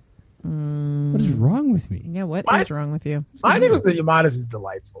God. What is wrong with me? Yeah, what is wrong with you? I think the Yamadas is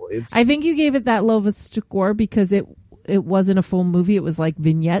delightful. I think you gave it that low of a score because it wasn't a full movie. It was like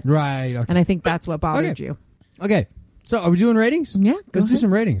vignettes. Right. Okay. And I think that's what bothered you. Okay. So are we doing ratings? Yeah. Let's do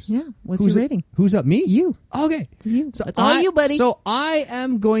some ratings. Yeah. What's your rating? Who's up? Me? You. Okay. It's you. So that's all you, buddy. So I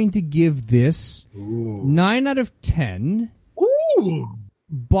am going to give this 9 out of 10. Ooh.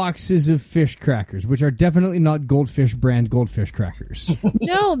 Boxes of fish crackers, which are definitely not Goldfish brand Goldfish crackers.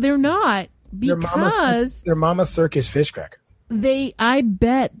 No, they're not. Because they're Mama Circus fish crackers. I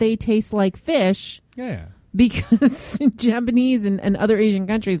bet they taste like fish. Yeah. Because Japanese and other Asian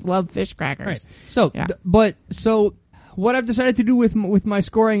countries love fish crackers. Right. So, so what I've decided to do with my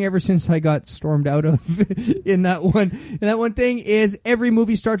scoring ever since I got stormed out of in that one thing is every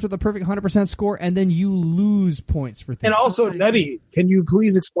movie starts with a perfect 100% score, and then you lose points for things. And also, Nutty, can you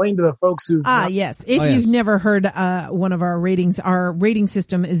please explain to the folks who? Yes. If you've never heard one of our ratings, our rating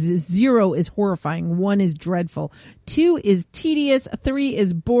system is 0 is horrifying, 1 is dreadful, 2 is tedious, 3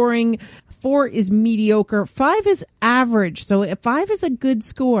 is boring, 4 is mediocre. 5 is average. So 5 is a good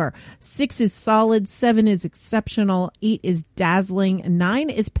score. 6 is solid. 7 is exceptional. 8 is dazzling. 9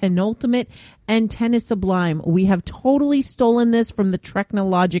 is penultimate. And 10 is sublime. We have totally stolen this from the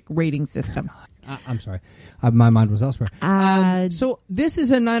Technologic rating system. I'm sorry. My mind was elsewhere. So this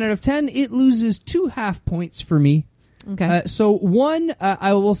is a 9 out of 10. It loses 2 half points for me. Okay. So one,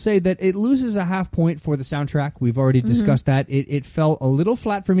 I will say that it loses a half point for the soundtrack. We've already discussed that. It fell a little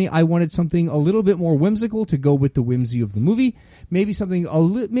flat for me. I wanted something a little bit more whimsical to go with the whimsy of the movie. Maybe something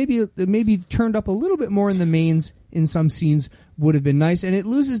maybe turned up a little bit more in the mains in some scenes would have been nice. And it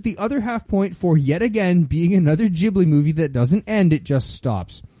loses the other half point for yet again being another Ghibli movie that doesn't end, it just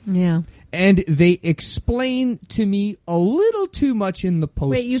stops. Yeah. And they explain to me a little too much in the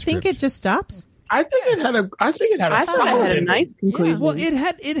post. Wait, you think it just stops? I think it had a I thought it had a nice conclusion. Well, it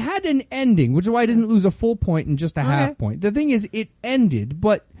had an ending, which is why I didn't lose a full point and just a half point. The thing is, it ended,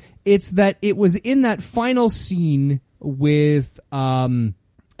 but it's that it was in that final scene with, now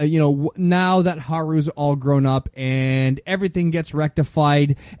that Haru's all grown up and everything gets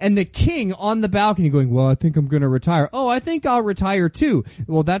rectified, and the king on the balcony going, well, I think I'm going to retire. Oh, I think I'll retire too.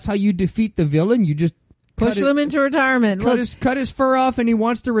 Well, that's how you defeat the villain. You just push them into retirement. Cut his fur off and he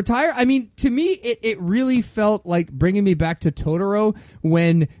wants to retire. I mean, to me, it really felt like bringing me back to Totoro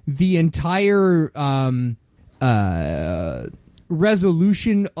when the entire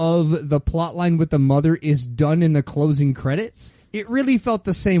resolution of the plotline with the mother is done in the closing credits. It really felt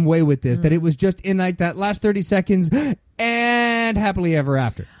the same way with this, that it was just in like that last 30 seconds and happily ever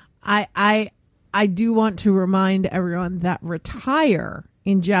after. I do want to remind everyone that retire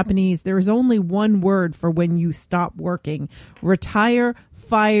in Japanese, there is only one word for when you stop working. Retire,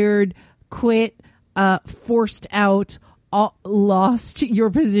 fired, quit, forced out, lost your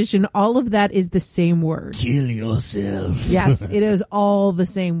position. All of that is the same word. Kill yourself. Yes, it is all the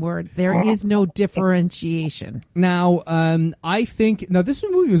same word. There is no differentiation. Now, I think this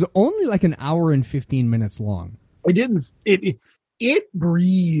movie was only like an hour and 15 minutes long. It didn't. It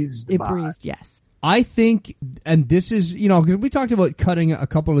breezed. It breezed. Yes. I think, and this is, because we talked about cutting a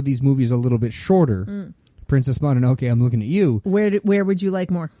couple of these movies a little bit shorter. Princess Mononoke, I'm looking at you. Where would you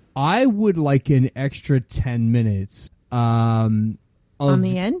like more? I would like an extra 10 minutes. On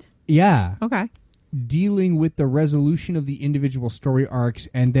the end? Yeah. Okay. Dealing with the resolution of the individual story arcs,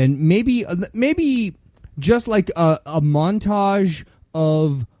 and then maybe just like a montage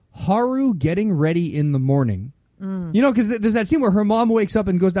of Haru getting ready in the morning. Because there's that scene where her mom wakes up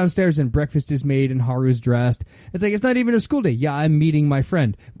and goes downstairs and breakfast is made and Haru's dressed. It's like, it's not even a school day. Yeah, I'm meeting my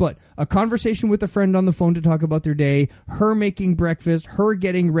friend. But a conversation with a friend on the phone to talk about their day, her making breakfast, her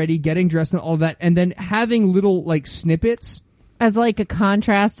getting ready, getting dressed and all that, and then having little, like, snippets. As like a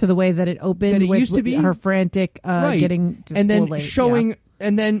contrast to the way that it opened, that it used to be. Her frantic getting to and school then late. Showing... Yeah.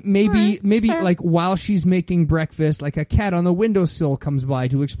 And then maybe fair. like while she's making breakfast, like a cat on the windowsill comes by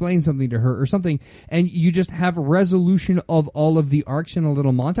to explain something to her or something, and you just have resolution of all of the arcs in a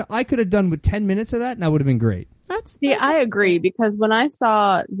little montage. I could have done with 10 minutes of that, and that would have been great. I agree, because when I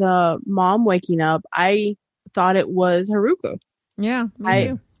saw the mom waking up, I thought it was Haruko. Yeah, me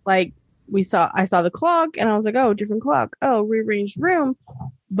too. I saw the clock, and I was like, oh, different clock. Oh, rearranged room.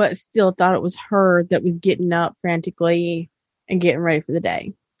 But still thought it was her that was getting up frantically and getting ready for the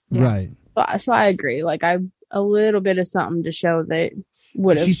day. Yeah. Right. So I agree. Like, a little bit of something to show that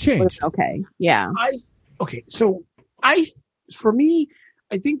would have changed. Okay. Yeah. For me,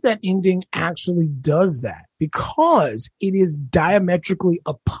 I think that ending actually does that because it is diametrically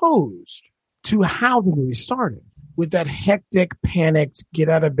opposed to how the movie started with that hectic, panicked, get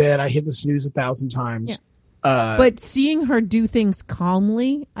out of bed. I hit the snooze 1,000 times. Yeah. But seeing her do things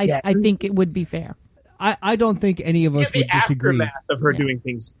calmly, I think it would be fair. I don't think any of us would disagree. The aftermath of her doing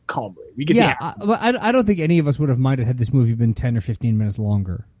things calmly. But I don't think any of us would have minded had this movie been 10 or 15 minutes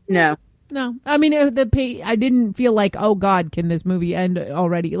longer. No. I mean, I didn't feel like, oh God, can this movie end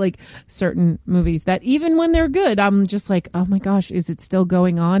already? Like certain movies that even when they're good, I'm just like, oh my gosh, is it still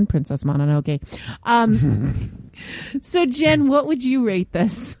going on? Princess Mononoke. So Jen, what would you rate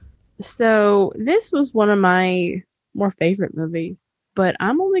this? So this was one of my more favorite movies, but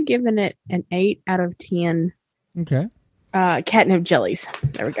I'm only giving it an 8 out of 10. Okay. Catnip jellies.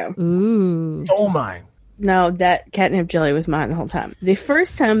 There we go. Ooh. Oh, mine. No, that catnip jelly was mine the whole time. The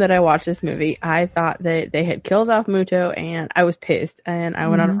first time that I watched this movie, I thought that they had killed off Muto, and I was pissed, and I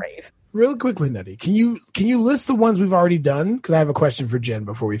went on a rave. Really quickly, Nutty, can you list the ones we've already done? Because I have a question for Jen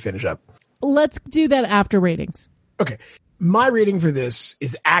before we finish up. Let's do that after ratings. Okay. My rating for this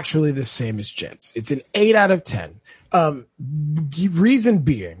is actually the same as Jen's. It's an 8 out of 10. Reason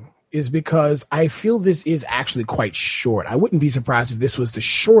being, is because I feel this is actually quite short. I wouldn't be surprised if this was the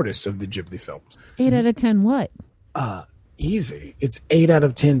shortest of the Ghibli films. 8 out of 10 what? Easy. It's 8 out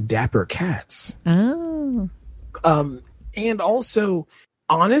of 10 dapper cats. Oh. And also,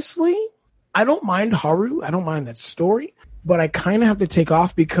 honestly, I don't mind Haru. I don't mind that story, but I kind of have to take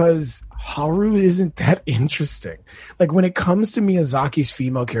off because Haru isn't that interesting. Like when it comes to Miyazaki's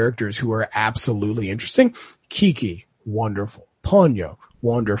female characters who are absolutely interesting, Kiki, wonderful. Ponyo,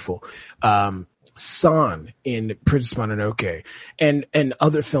 wonderful. San in Princess Mononoke and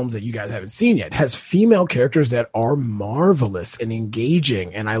other films that you guys haven't seen yet has female characters that are marvelous and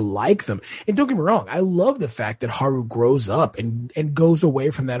engaging, and I like them. And don't get me wrong, I love the fact that Haru grows up and goes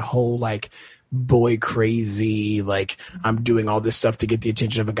away from that whole like boy crazy, like I'm doing all this stuff to get the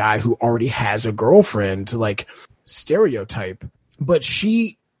attention of a guy who already has a girlfriend, like stereotype. But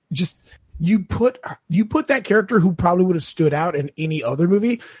she just you put that character who probably would have stood out in any other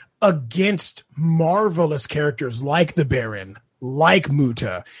movie against marvelous characters like the Baron, like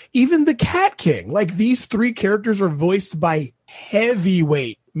Muta, even the Cat King. Like these three characters are voiced by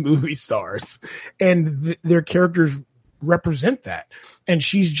heavyweight movie stars, and their characters represent that. And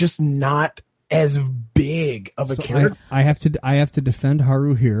she's just not as big of a character. I have to defend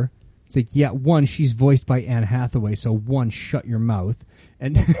Haru here. It's like, yeah, one, she's voiced by Anne Hathaway, so one, shut your mouth,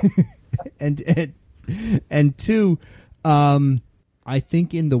 and and two, I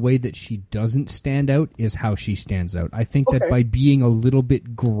think in the way that she doesn't stand out is how she stands out. I think that by being a little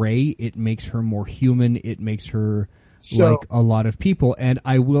bit gray, it makes her more human. It makes her like a lot of people. And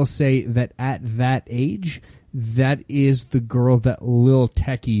I will say that at that age, that is the girl that Lil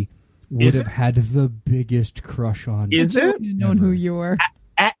Techie would have had the biggest crush on. Is it? You know who you are.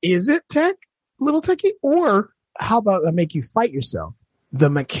 Is it Little Techie? Or how about I make you fight yourself? The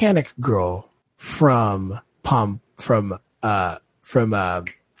mechanic girl from Porco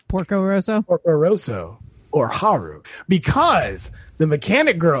Rosso or Haru, because the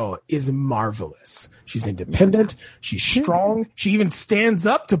mechanic girl is marvelous. She's independent. She's strong. She even stands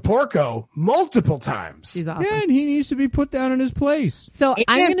up to Porco multiple times. She's awesome. Yeah, and he needs to be put down in his place. So And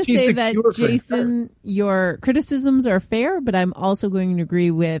I'm going to she's say the that, cure for Jason, hers. your criticisms are fair, but I'm also going to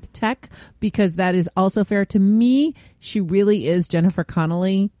agree with Tech because that is also fair to me. She really is Jennifer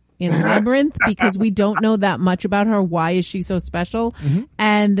Connelly in Labyrinth because we don't know that much about her. Why is she so special? Mm-hmm.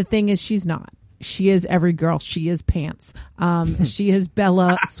 And the thing is, she's not. She is every girl. She is Pants. She is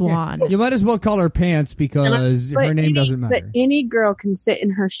Bella Swan. You might as well call her Pants because her name doesn't matter. But any girl can sit in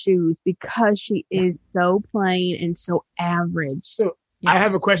her shoes because she is so plain and so average. So I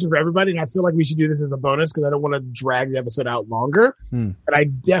have a question for everybody, and I feel like we should do this as a bonus because I don't want to drag the episode out longer. But I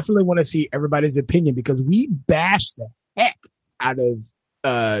definitely want to see everybody's opinion because we bashed the heck out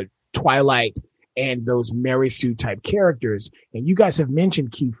of Twilight and those Mary Sue type characters. And you guys have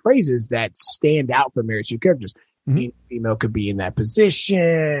mentioned key phrases that stand out for Mary Sue characters. Any female could be in that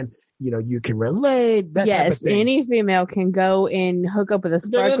position. You know, you can relate. That type of thing. Any female can go and hook up with a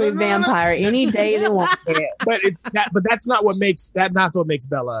sparkly vampire any day they want. But that's not what makes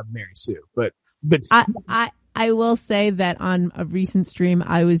Bella Mary Sue. But I will say that on a recent stream,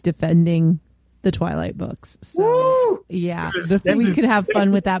 I was defending the Twilight books. So yeah, we could have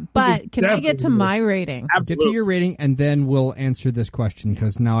fun with that. But can I get to my rating? Absolutely. Get to your rating, and then we'll answer this question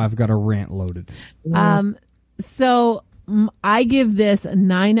because now I've got a rant loaded. So I give this a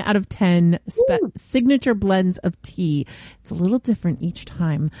 9 out of 10 signature blends of tea. It's a little different each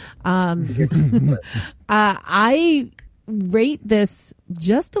time. I rate this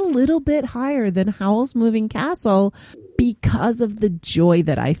just a little bit higher than Howl's Moving Castle because of the joy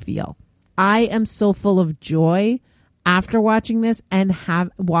that I feel. I am so full of joy after watching this and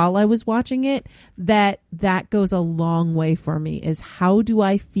while I was watching it, that goes a long way for me is how do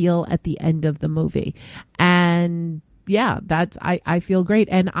I feel at the end of the movie? And yeah, I feel great.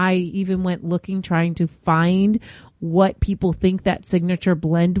 And I even went looking, trying to find what people think that signature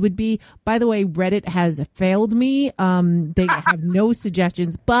blend would be. By the way, Reddit has failed me. They have no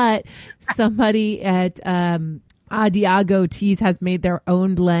suggestions, but somebody at, Adiago Teas has made their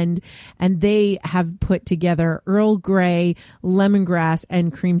own blend, and they have put together Earl Grey, lemongrass,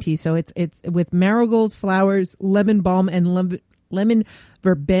 and cream tea. So it's with marigold flowers, lemon balm, and lemon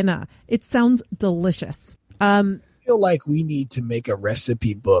verbena. It sounds delicious. I feel like we need to make a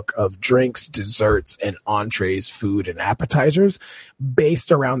recipe book of drinks, desserts, and entrees, food, and appetizers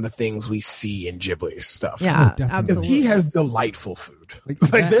based around the things we see in Ghibli stuff. Yeah, definitely. absolutely. He has delightful food.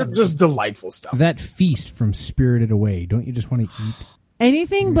 Like they're just delightful stuff. That feast from Spirited Away, don't you just want to eat?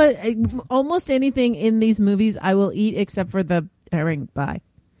 Anything but almost anything in these movies I will eat except for the herring pie.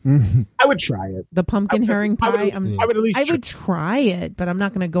 I would try it. The pumpkin herring pie. I would at least. I would try it, but I'm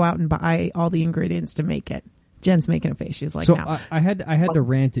not going to go out and buy all the ingredients to make it. Jen's making a face. She's like, so no. I had to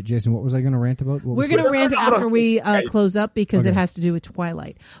rant at Jason. What was I going to rant about? We're going to rant after we close up because it has to do with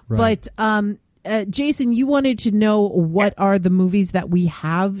Twilight. Right. But Jason, you wanted to know what are the movies that we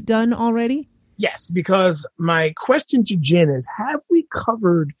have done already? Yes, because my question to Jen is, have we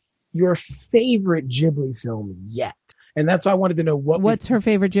covered your favorite Ghibli film yet? And that's why I wanted to know what's her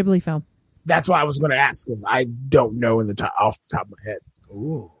favorite Ghibli film. That's why I was going to ask, because I don't know off the top of my head.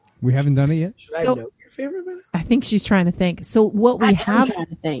 Ooh. We haven't done it yet? Should I know your favorite one? I think she's trying to think. So what we have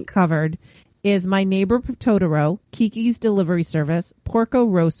covered is My Neighbor Totoro, Kiki's Delivery Service, Porco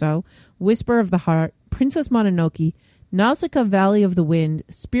Rosso, Whisper of the Heart, Princess Mononoke, Nausicaa Valley of the Wind,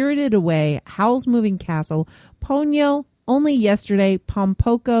 Spirited Away, Howl's Moving Castle, Ponyo, Only Yesterday,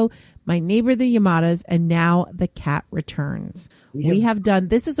 Pompoko, My Neighbor the Yamadas, and now The Cat Returns. We have done,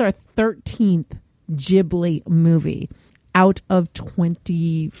 this is our 13th Ghibli movie out of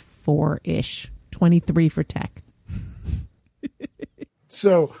 24-ish, 23 for tech.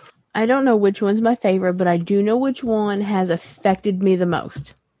 So I don't know which one's my favorite, but I do know which one has affected me the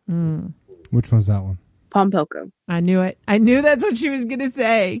most. Which one's that one? Pompoko. I knew it. I knew that's what she was going to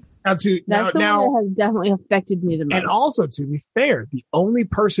say. That's the one that has definitely affected me the most. And also, to be fair, the only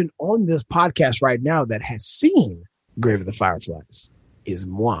person on this podcast right now that has seen Grave of the Fireflies is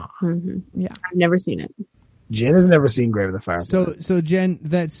moi. Yeah, I've never seen it. Jen has never seen Grave of the Fireflies. So Jen,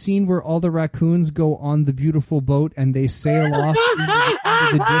 that scene where all the raccoons go on the beautiful boat and they sail off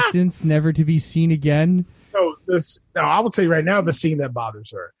into the distance, never to be seen again. No, I will tell you right now the scene that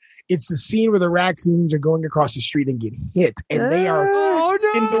bothers her. It's the scene where the raccoons are going across the street and get hit, and they are. Oh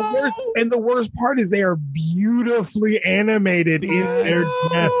no! And the worst part is they are beautifully animated in their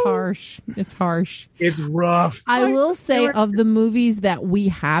death. It's harsh. It's rough. I will say, of the movies that we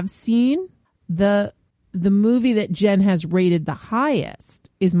have seen, the movie that Jen has rated the highest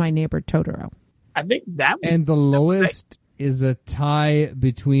is My Neighbor Totoro. I think that. And the lowest is a tie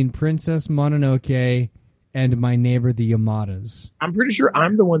between Princess Mononoke and My Neighbor the Yamadas. I'm pretty sure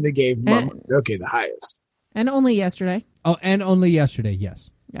I'm the one that gave Mononoke the highest. And Only Yesterday. Oh, and Only Yesterday, yes.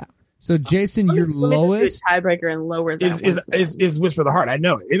 Yeah. So Jason, your lowest tiebreaker and lower that is Whisper of the Heart. I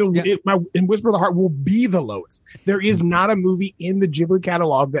know it. And Whisper of the Heart will be the lowest. There is not a movie in the Ghibli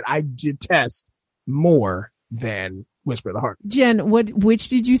catalog that I detest more than Whisper of the Heart. Jen, which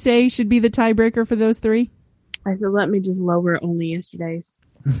did you say should be the tiebreaker for those three? I said, let me just lower Only Yesterday's.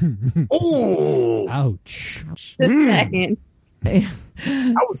 Oh, ouch!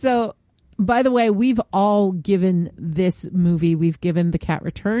 So, by the way, we've all given this movie. We've given The Cat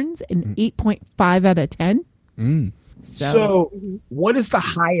Returns an 8.5 out of 10. So, what is the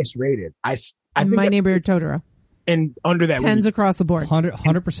highest rated? I think My Neighbor Totoro. And under that, 10s across the board.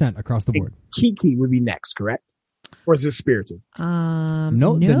 100% across the board. Kiki would be next, correct? Or is it Spirited?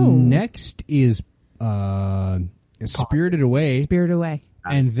 No, the next is Spirited Away. Spirited Away.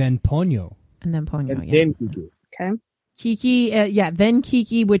 And then Ponyo. And then Ponyo, and then Kiki. Okay. Kiki, then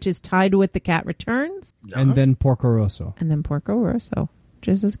Kiki, which is tied with The Cat Returns. And then Porco Rosso. And then Porco Rosso, which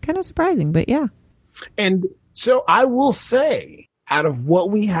is kind of surprising, but yeah. And so I will say, out of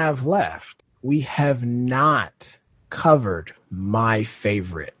what we have left, we have not covered my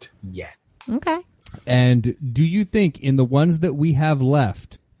favorite yet. Okay. And do you think in the ones that we have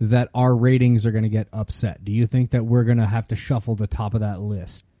left that our ratings are going to get upset? Do you think that we're going to have to shuffle the top of that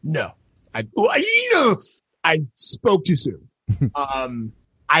list? No. I spoke too soon.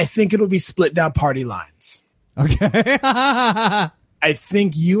 I think it'll be split down party lines. Okay. I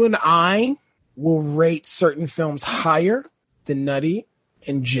think you and I will rate certain films higher than Nutty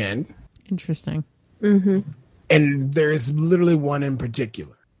and Jen. Interesting. Mm-hmm. And there's literally one in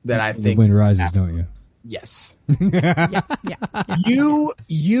particular that I think. The Wind Rises, don't you? Yes. Yeah. You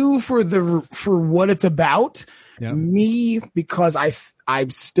for what it's about. Yep. Me because I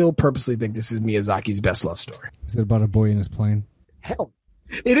still purposely think this is Miyazaki's best love story. Is it about a boy in his plane? Hell,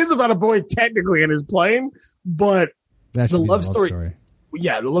 it is about a boy technically in his plane, but That should the be love story.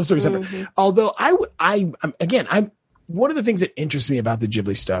 Yeah, the love story is separate. Although I'm one of the things that interests me about the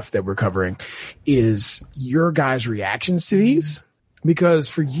Ghibli stuff that we're covering is your guys' reactions to these. Because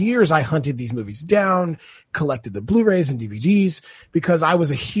for years I hunted these movies down, collected the Blu-rays and DVDs because I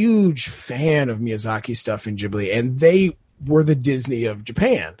was a huge fan of Miyazaki stuff in Ghibli, and they were the Disney of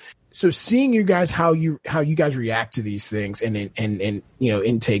Japan. So seeing you guys how you guys react to these things and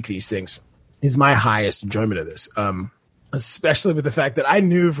intake these things is my highest enjoyment of this. Especially with the fact that I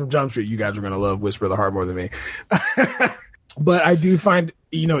knew from Jump Street you guys were going to love Whisper of the Heart more than me. But I do find,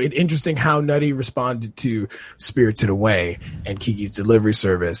 it interesting how Nutty responded to Spirited Away and Kiki's Delivery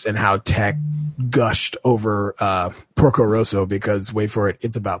Service, and how Tech gushed over Porco Rosso because, wait for it,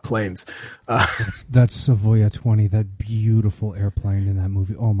 it's about planes. That's Savoia 20, that beautiful airplane in that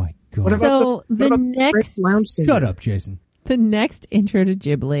movie. Oh my God. What about Shut up, Jason. The next Intro to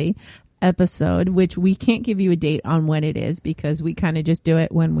Ghibli episode, which we can't give you a date on when it is because we kind of just do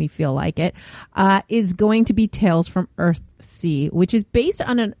it when we feel like it, is going to be Tales from Earthsea, which is based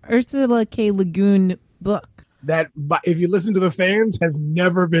on an Ursula K. Le Guin book. That, if you listen to the fans, has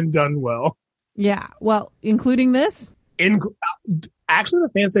never been done well. Yeah, well, including this? Actually, the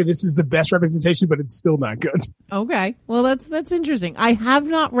fans say this is the best representation, but it's still not good. Okay. Well, that's interesting. I have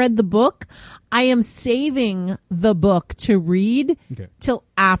not read the book. I am saving the book to read till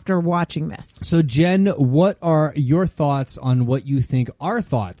after watching this. So, Jen, what are your thoughts on what you think our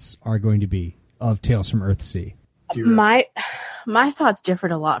thoughts are going to be of Tales from Earthsea? My thoughts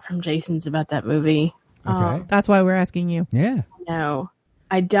differed a lot from Jason's about that movie. Okay. That's why we're asking you. Yeah. No,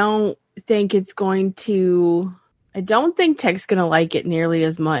 I don't think it's going to... I don't think Tech's going to like it nearly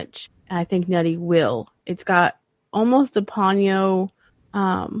as much. I think Nutty will. It's got almost a Ponyo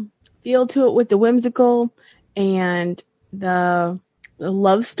feel to it with the whimsical, and the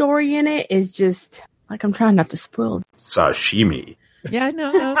love story in it is just like, I'm trying not to spoil. Sashimi. Yeah,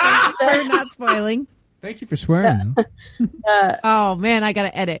 no, we're not spoiling. Thank you for swearing. Oh, man, I got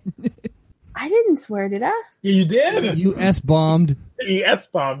to edit. I didn't swear, did I? Yeah, you did. You S-bombed. You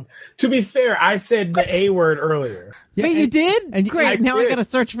S-bombed. To be fair, I said the A word earlier. Yeah, Wait, you did? and- Great, now I did. got to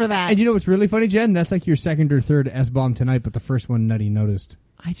search for that. And you know what's really funny, Jen? That's like your second or third S-bomb tonight, but the first one Nutty noticed.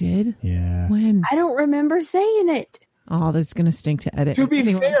 I did? Yeah. When? I don't remember saying it. Oh, this is going to stink to edit. To be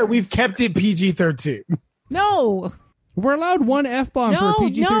Anyway. fair, we've kept it PG-13. No. We're allowed one F-bomb for a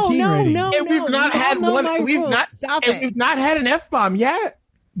PG-13 rating. no. And we've not had know one. my rules. Stop it. We've not had an F-bomb yet.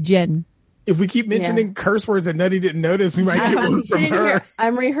 Jen. If we keep mentioning curse words that Nutty didn't notice, we might get one from her.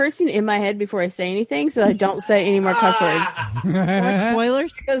 I'm rehearsing in my head before I say anything, so I don't say any more cuss words. More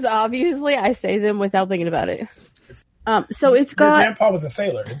spoilers? Because obviously I say them without thinking about it. So it's Your got... grandpa was a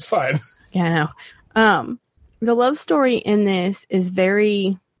sailor. It's fine. Yeah, I know. The love story in this is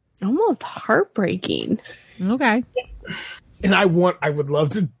very almost heartbreaking. Okay. And I'd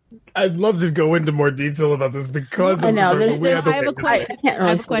love to go into more detail about this because I know, I have a question. I can't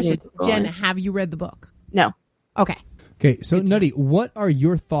really say Jen, it. have you read the book? No. Okay. Okay, so Nutty, what are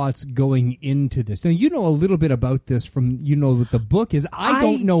your thoughts going into this? Now, you know a little bit about this from, what the book is. I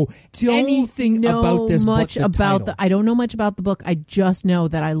don't know anything about this much book, about I don't know much about the book. I just know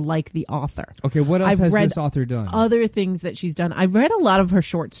that I like the author. Okay, what else I've has read this author done? Other things that she's done. I've read a lot of her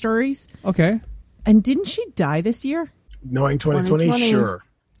short stories. Okay. And didn't she die this year? Knowing 2020, sure.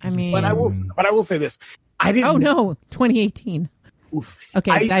 I mean, But I will say this. I didn't. Oh no, 2018. Oof.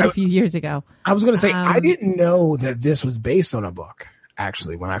 Okay, died a few years ago. I was going to say, I didn't know that this was based on a book,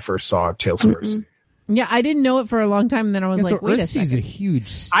 actually, when I first saw Tales from Earthsea. Yeah, I didn't know it for a long time, and then I was like, so wait a Earthsea's second. a huge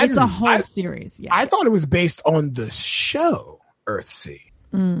series. It's a whole series. Yeah. I thought it was based on the show Earthsea.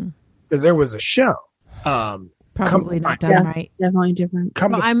 Because there was a show. Probably not done right. Definitely different. So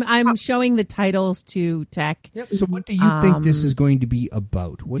I'm showing the titles to Tech. Yep. So what do you think this is going to be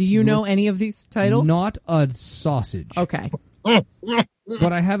about? Do you know any of these titles? Not a sausage. Okay.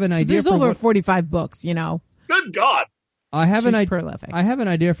 But I have an idea. There's over 45 books, Good God. I have an She's idea. prolific. I have an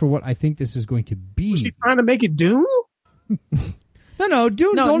idea for what I think this is going to be. Was she trying to make it Doom? No,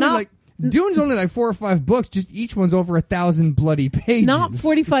 Dune's No, only not- Dune's only like 4 or 5 books. Just each one's over 1,000 bloody pages. Not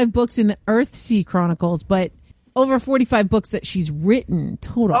 45 books in the Earthsea Chronicles, but over 45 books that she's written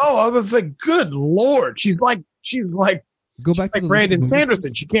total. Oh, I was like, good Lord. She's like Go back to the list of Brandon movies.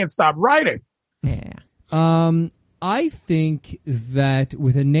 Sanderson. She can't stop writing. Yeah. I think that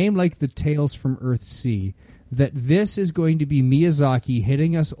with a name like the Tales from Earthsea, that this is going to be Miyazaki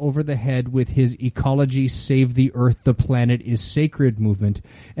hitting us over the head with his ecology, save the earth, the planet is sacred movement,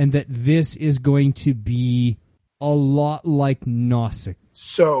 and that this is going to be a lot like Nausicaa.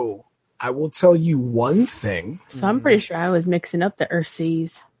 So I will tell you one thing, So I'm pretty sure I was mixing up the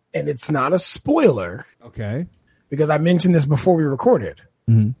Earthseas. and it's not a spoiler Okay. because I mentioned this before we recorded.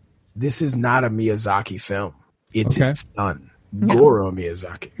 Mhm. This is not a Miyazaki film. It's Okay. his son, Goro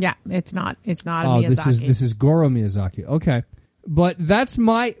Miyazaki. Yeah, it's not a Oh, Miyazaki. this is Goro Miyazaki. Okay. But that's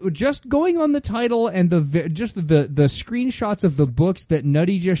my just going on the title and the screenshots of the books that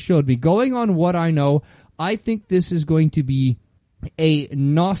Nutty just showed me. Going on what I know, I think this is going to be a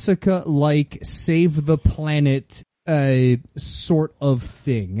Nausicaa like save the planet sort of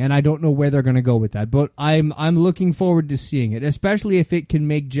thing, and I don't know where they're going to go with that. But I'm looking forward to seeing it, especially if it can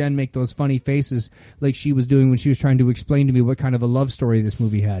make Jen make those funny faces like she was doing when she was trying to explain to me what kind of a love story this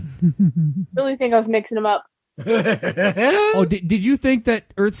movie had. Really think I was mixing them up. Oh, did you think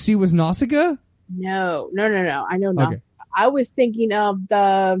that Earthsea was Nausicaa? No. I know not. Okay. I was thinking of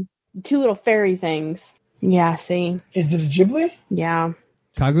the two little fairy things. Yeah, see. Is it a Ghibli? Yeah.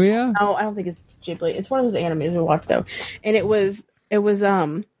 Kaguya? No, I don't think it's Ghibli. It's one of those animes we watched though. And it was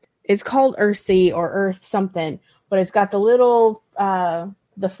it's called Earthsea or Earth something, but it's got the little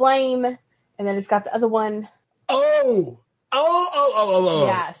the flame, and then it's got the other one. Oh.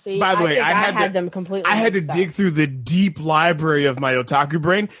 Yeah, see. By the way, I had them completely. I had to mixed up. dig through the deep library of my otaku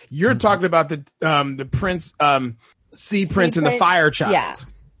brain. You're talking about the prince, Sea Prince and the Fire Child. Yeah,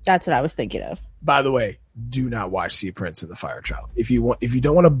 that's what I was thinking of. By the way, do not watch Sea Prince and the Fire Child. If you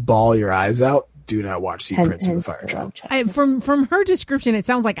don't want to bawl your eyes out, do not watch Sea Prince and the Fire Child. From her description, it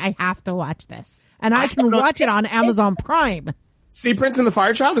sounds like I have to watch this, and I can watch it on Amazon Prime. Sea Prince and the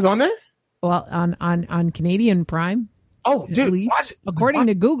Fire Child is on there? Well, on Canadian Prime. Oh, dude, least, watch it. According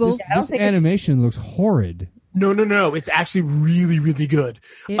to Google, This animation looks horrid. No. It's actually really, really good.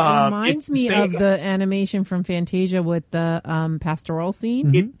 it reminds me of the animation from Fantasia with the pastoral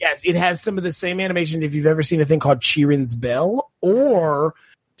scene. It has some of the same animation if you've ever seen a thing called Chirin's Bell or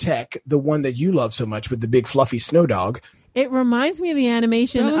Tech, the one that you love so much with the big fluffy snow dog. It reminds me of the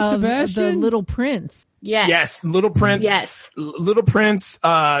animation Belle of Sebastian? the Little Prince. Yes. Little Prince. Yes. Little Prince.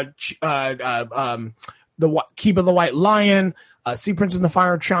 The Keep of the White Lion, Sea Prince and the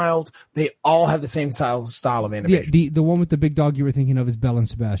Fire Child. They all have the same style of animation. The one with the big dog you were thinking of is Belle and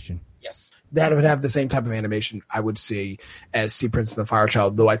Sebastian. Yes, that would have the same type of animation, I would say, as Sea Prince and the Fire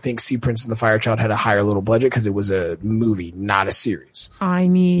Child. Though I think Sea Prince and the Fire Child had a higher little budget because it was a movie, not a series. I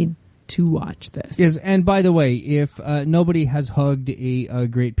need to watch this. Yes, and by the way, if nobody has hugged a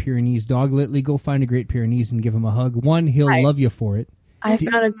Great Pyrenees dog lately, go find a Great Pyrenees and give him a hug. One, he'll love you for it. I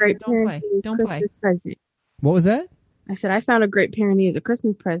found a Great Don't play. Pyrenees Don't Christmas play. present. What was that? I said I found a Great Pyrenees as a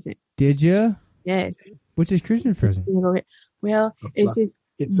Christmas present. Did you? Yes. What's his Christmas present? Well, it's this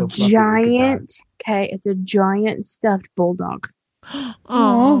It's so fluffy, giant. Okay, it's a giant stuffed bulldog.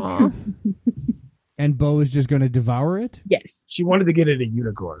 Aww. And Bo is just going to devour it? Yes. She wanted to get it a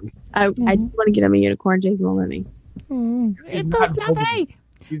unicorn. I want to get him a unicorn. Jason won't let me. It's not so fluffy.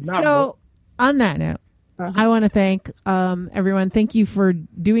 He's not. So, on that note, I want to thank everyone. Thank you for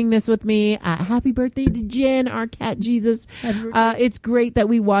doing this with me. Happy birthday to Jen, our cat Jesus. It's great that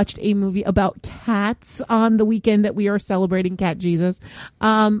we watched a movie about cats on the weekend that we are celebrating Cat Jesus.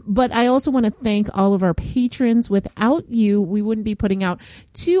 But I also want to thank all of our patrons. Without you, we wouldn't be putting out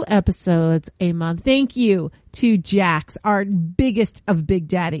 2 episodes a month. Thank you to Jax, our biggest of Big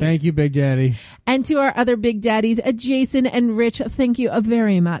Daddies. Thank you, Big Daddy. And to our other Big Daddies, Jason and Rich, thank you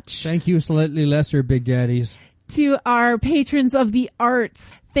very much. Thank you, slightly lesser Big Daddies. To our patrons of the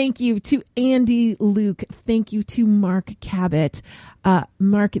arts, thank you to Andy Luke. Thank you to Mark Cabot,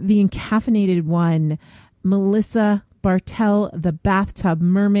 Mark the Encaffeinated One, Melissa Bartell, the Bathtub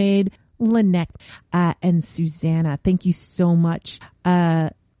Mermaid, Lynette, and Susanna. Thank you so much.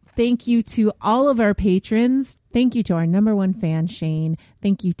 Thank you to all of our patrons. Thank you to our number 1 fan, Shane.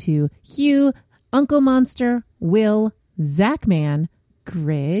 Thank you to Hugh, Uncle Monster, Will, Zachman,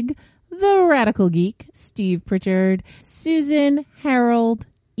 Greg, The Radical Geek, Steve Pritchard, Susan, Harold,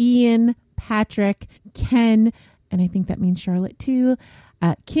 Ian, Patrick, Ken, and I think that means Charlotte too,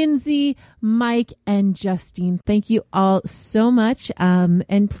 Kinsey, Mike, and Justine. Thank you all so much.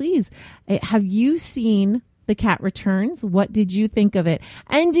 And please, have you seen The Cat Returns? What did you think of it?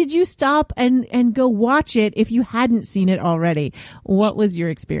 And did you stop and go watch it if you hadn't seen it already? What was your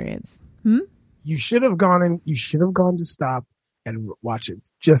experience? You should have gone to stop and watch it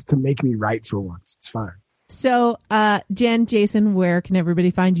just to make me right for once. It's fine. So, Jen, Jason, where can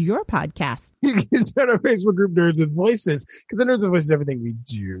everybody find your podcast? You can start our Facebook group, Nerds with Voices, because the Nerds with Voices is everything we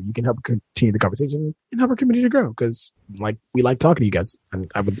do. You can help continue the conversation and help our community to grow, because we like talking to you guys, and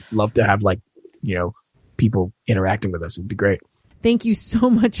I would love to have people interacting with us. It'd be great. Thank you so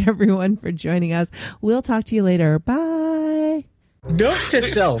much, everyone, for joining us. We'll talk to you later. Bye. Note to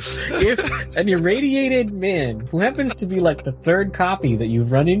self, if an irradiated man who happens to be like the 3rd copy that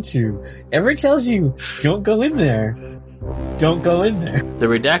you've run into ever tells you, don't go in there, don't go in there. The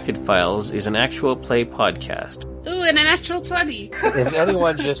Redacted Files is an actual play podcast. Ooh, and a natural 20. Is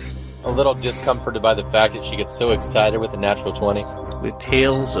anyone just a little discomforted by the fact that she gets so excited with a natural 20? With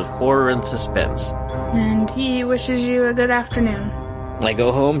tales of horror and suspense. And he wishes you a good afternoon. I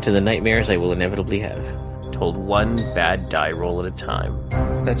go home to the nightmares I will inevitably have. Told one bad die roll at a time.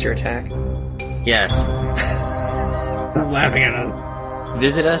 That's your attack? Yes. Stop laughing at us.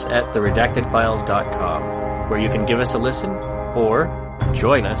 Visit us at theredactedfiles.com, where you can give us a listen or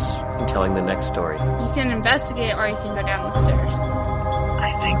join us in telling the next story. You can investigate or you can go down the stairs.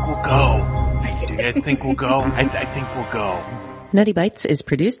 I think we'll go. Do you guys think we'll go? I think we'll go. Nutty Bites is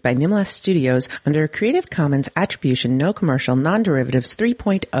produced by Nimlas Studios under a Creative Commons Attribution No Commercial Non-Derivatives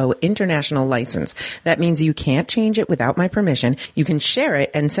 3.0 International License. That means you can't change it without my permission. You can share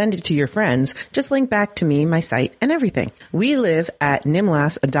it and send it to your friends. Just link back to me, my site, and everything. We live at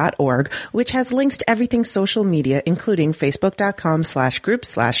nimlas.org, which has links to everything social media, including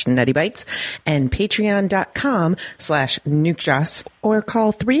facebook.com/group/nuttybites and patreon.com/nukejoss, or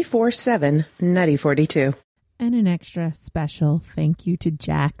call 347-NUTTY42. And an extra special thank you to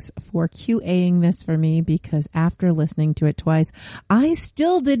Jax for QAing this for me, because after listening to it twice, I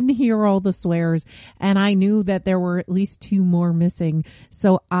still didn't hear all the swears, and I knew that there were at least 2 more missing.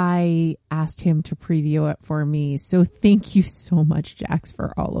 So I asked him to preview it for me. So thank you so much, Jax,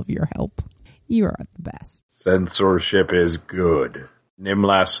 for all of your help. You are the best. Censorship is good.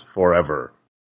 Nimlas forever.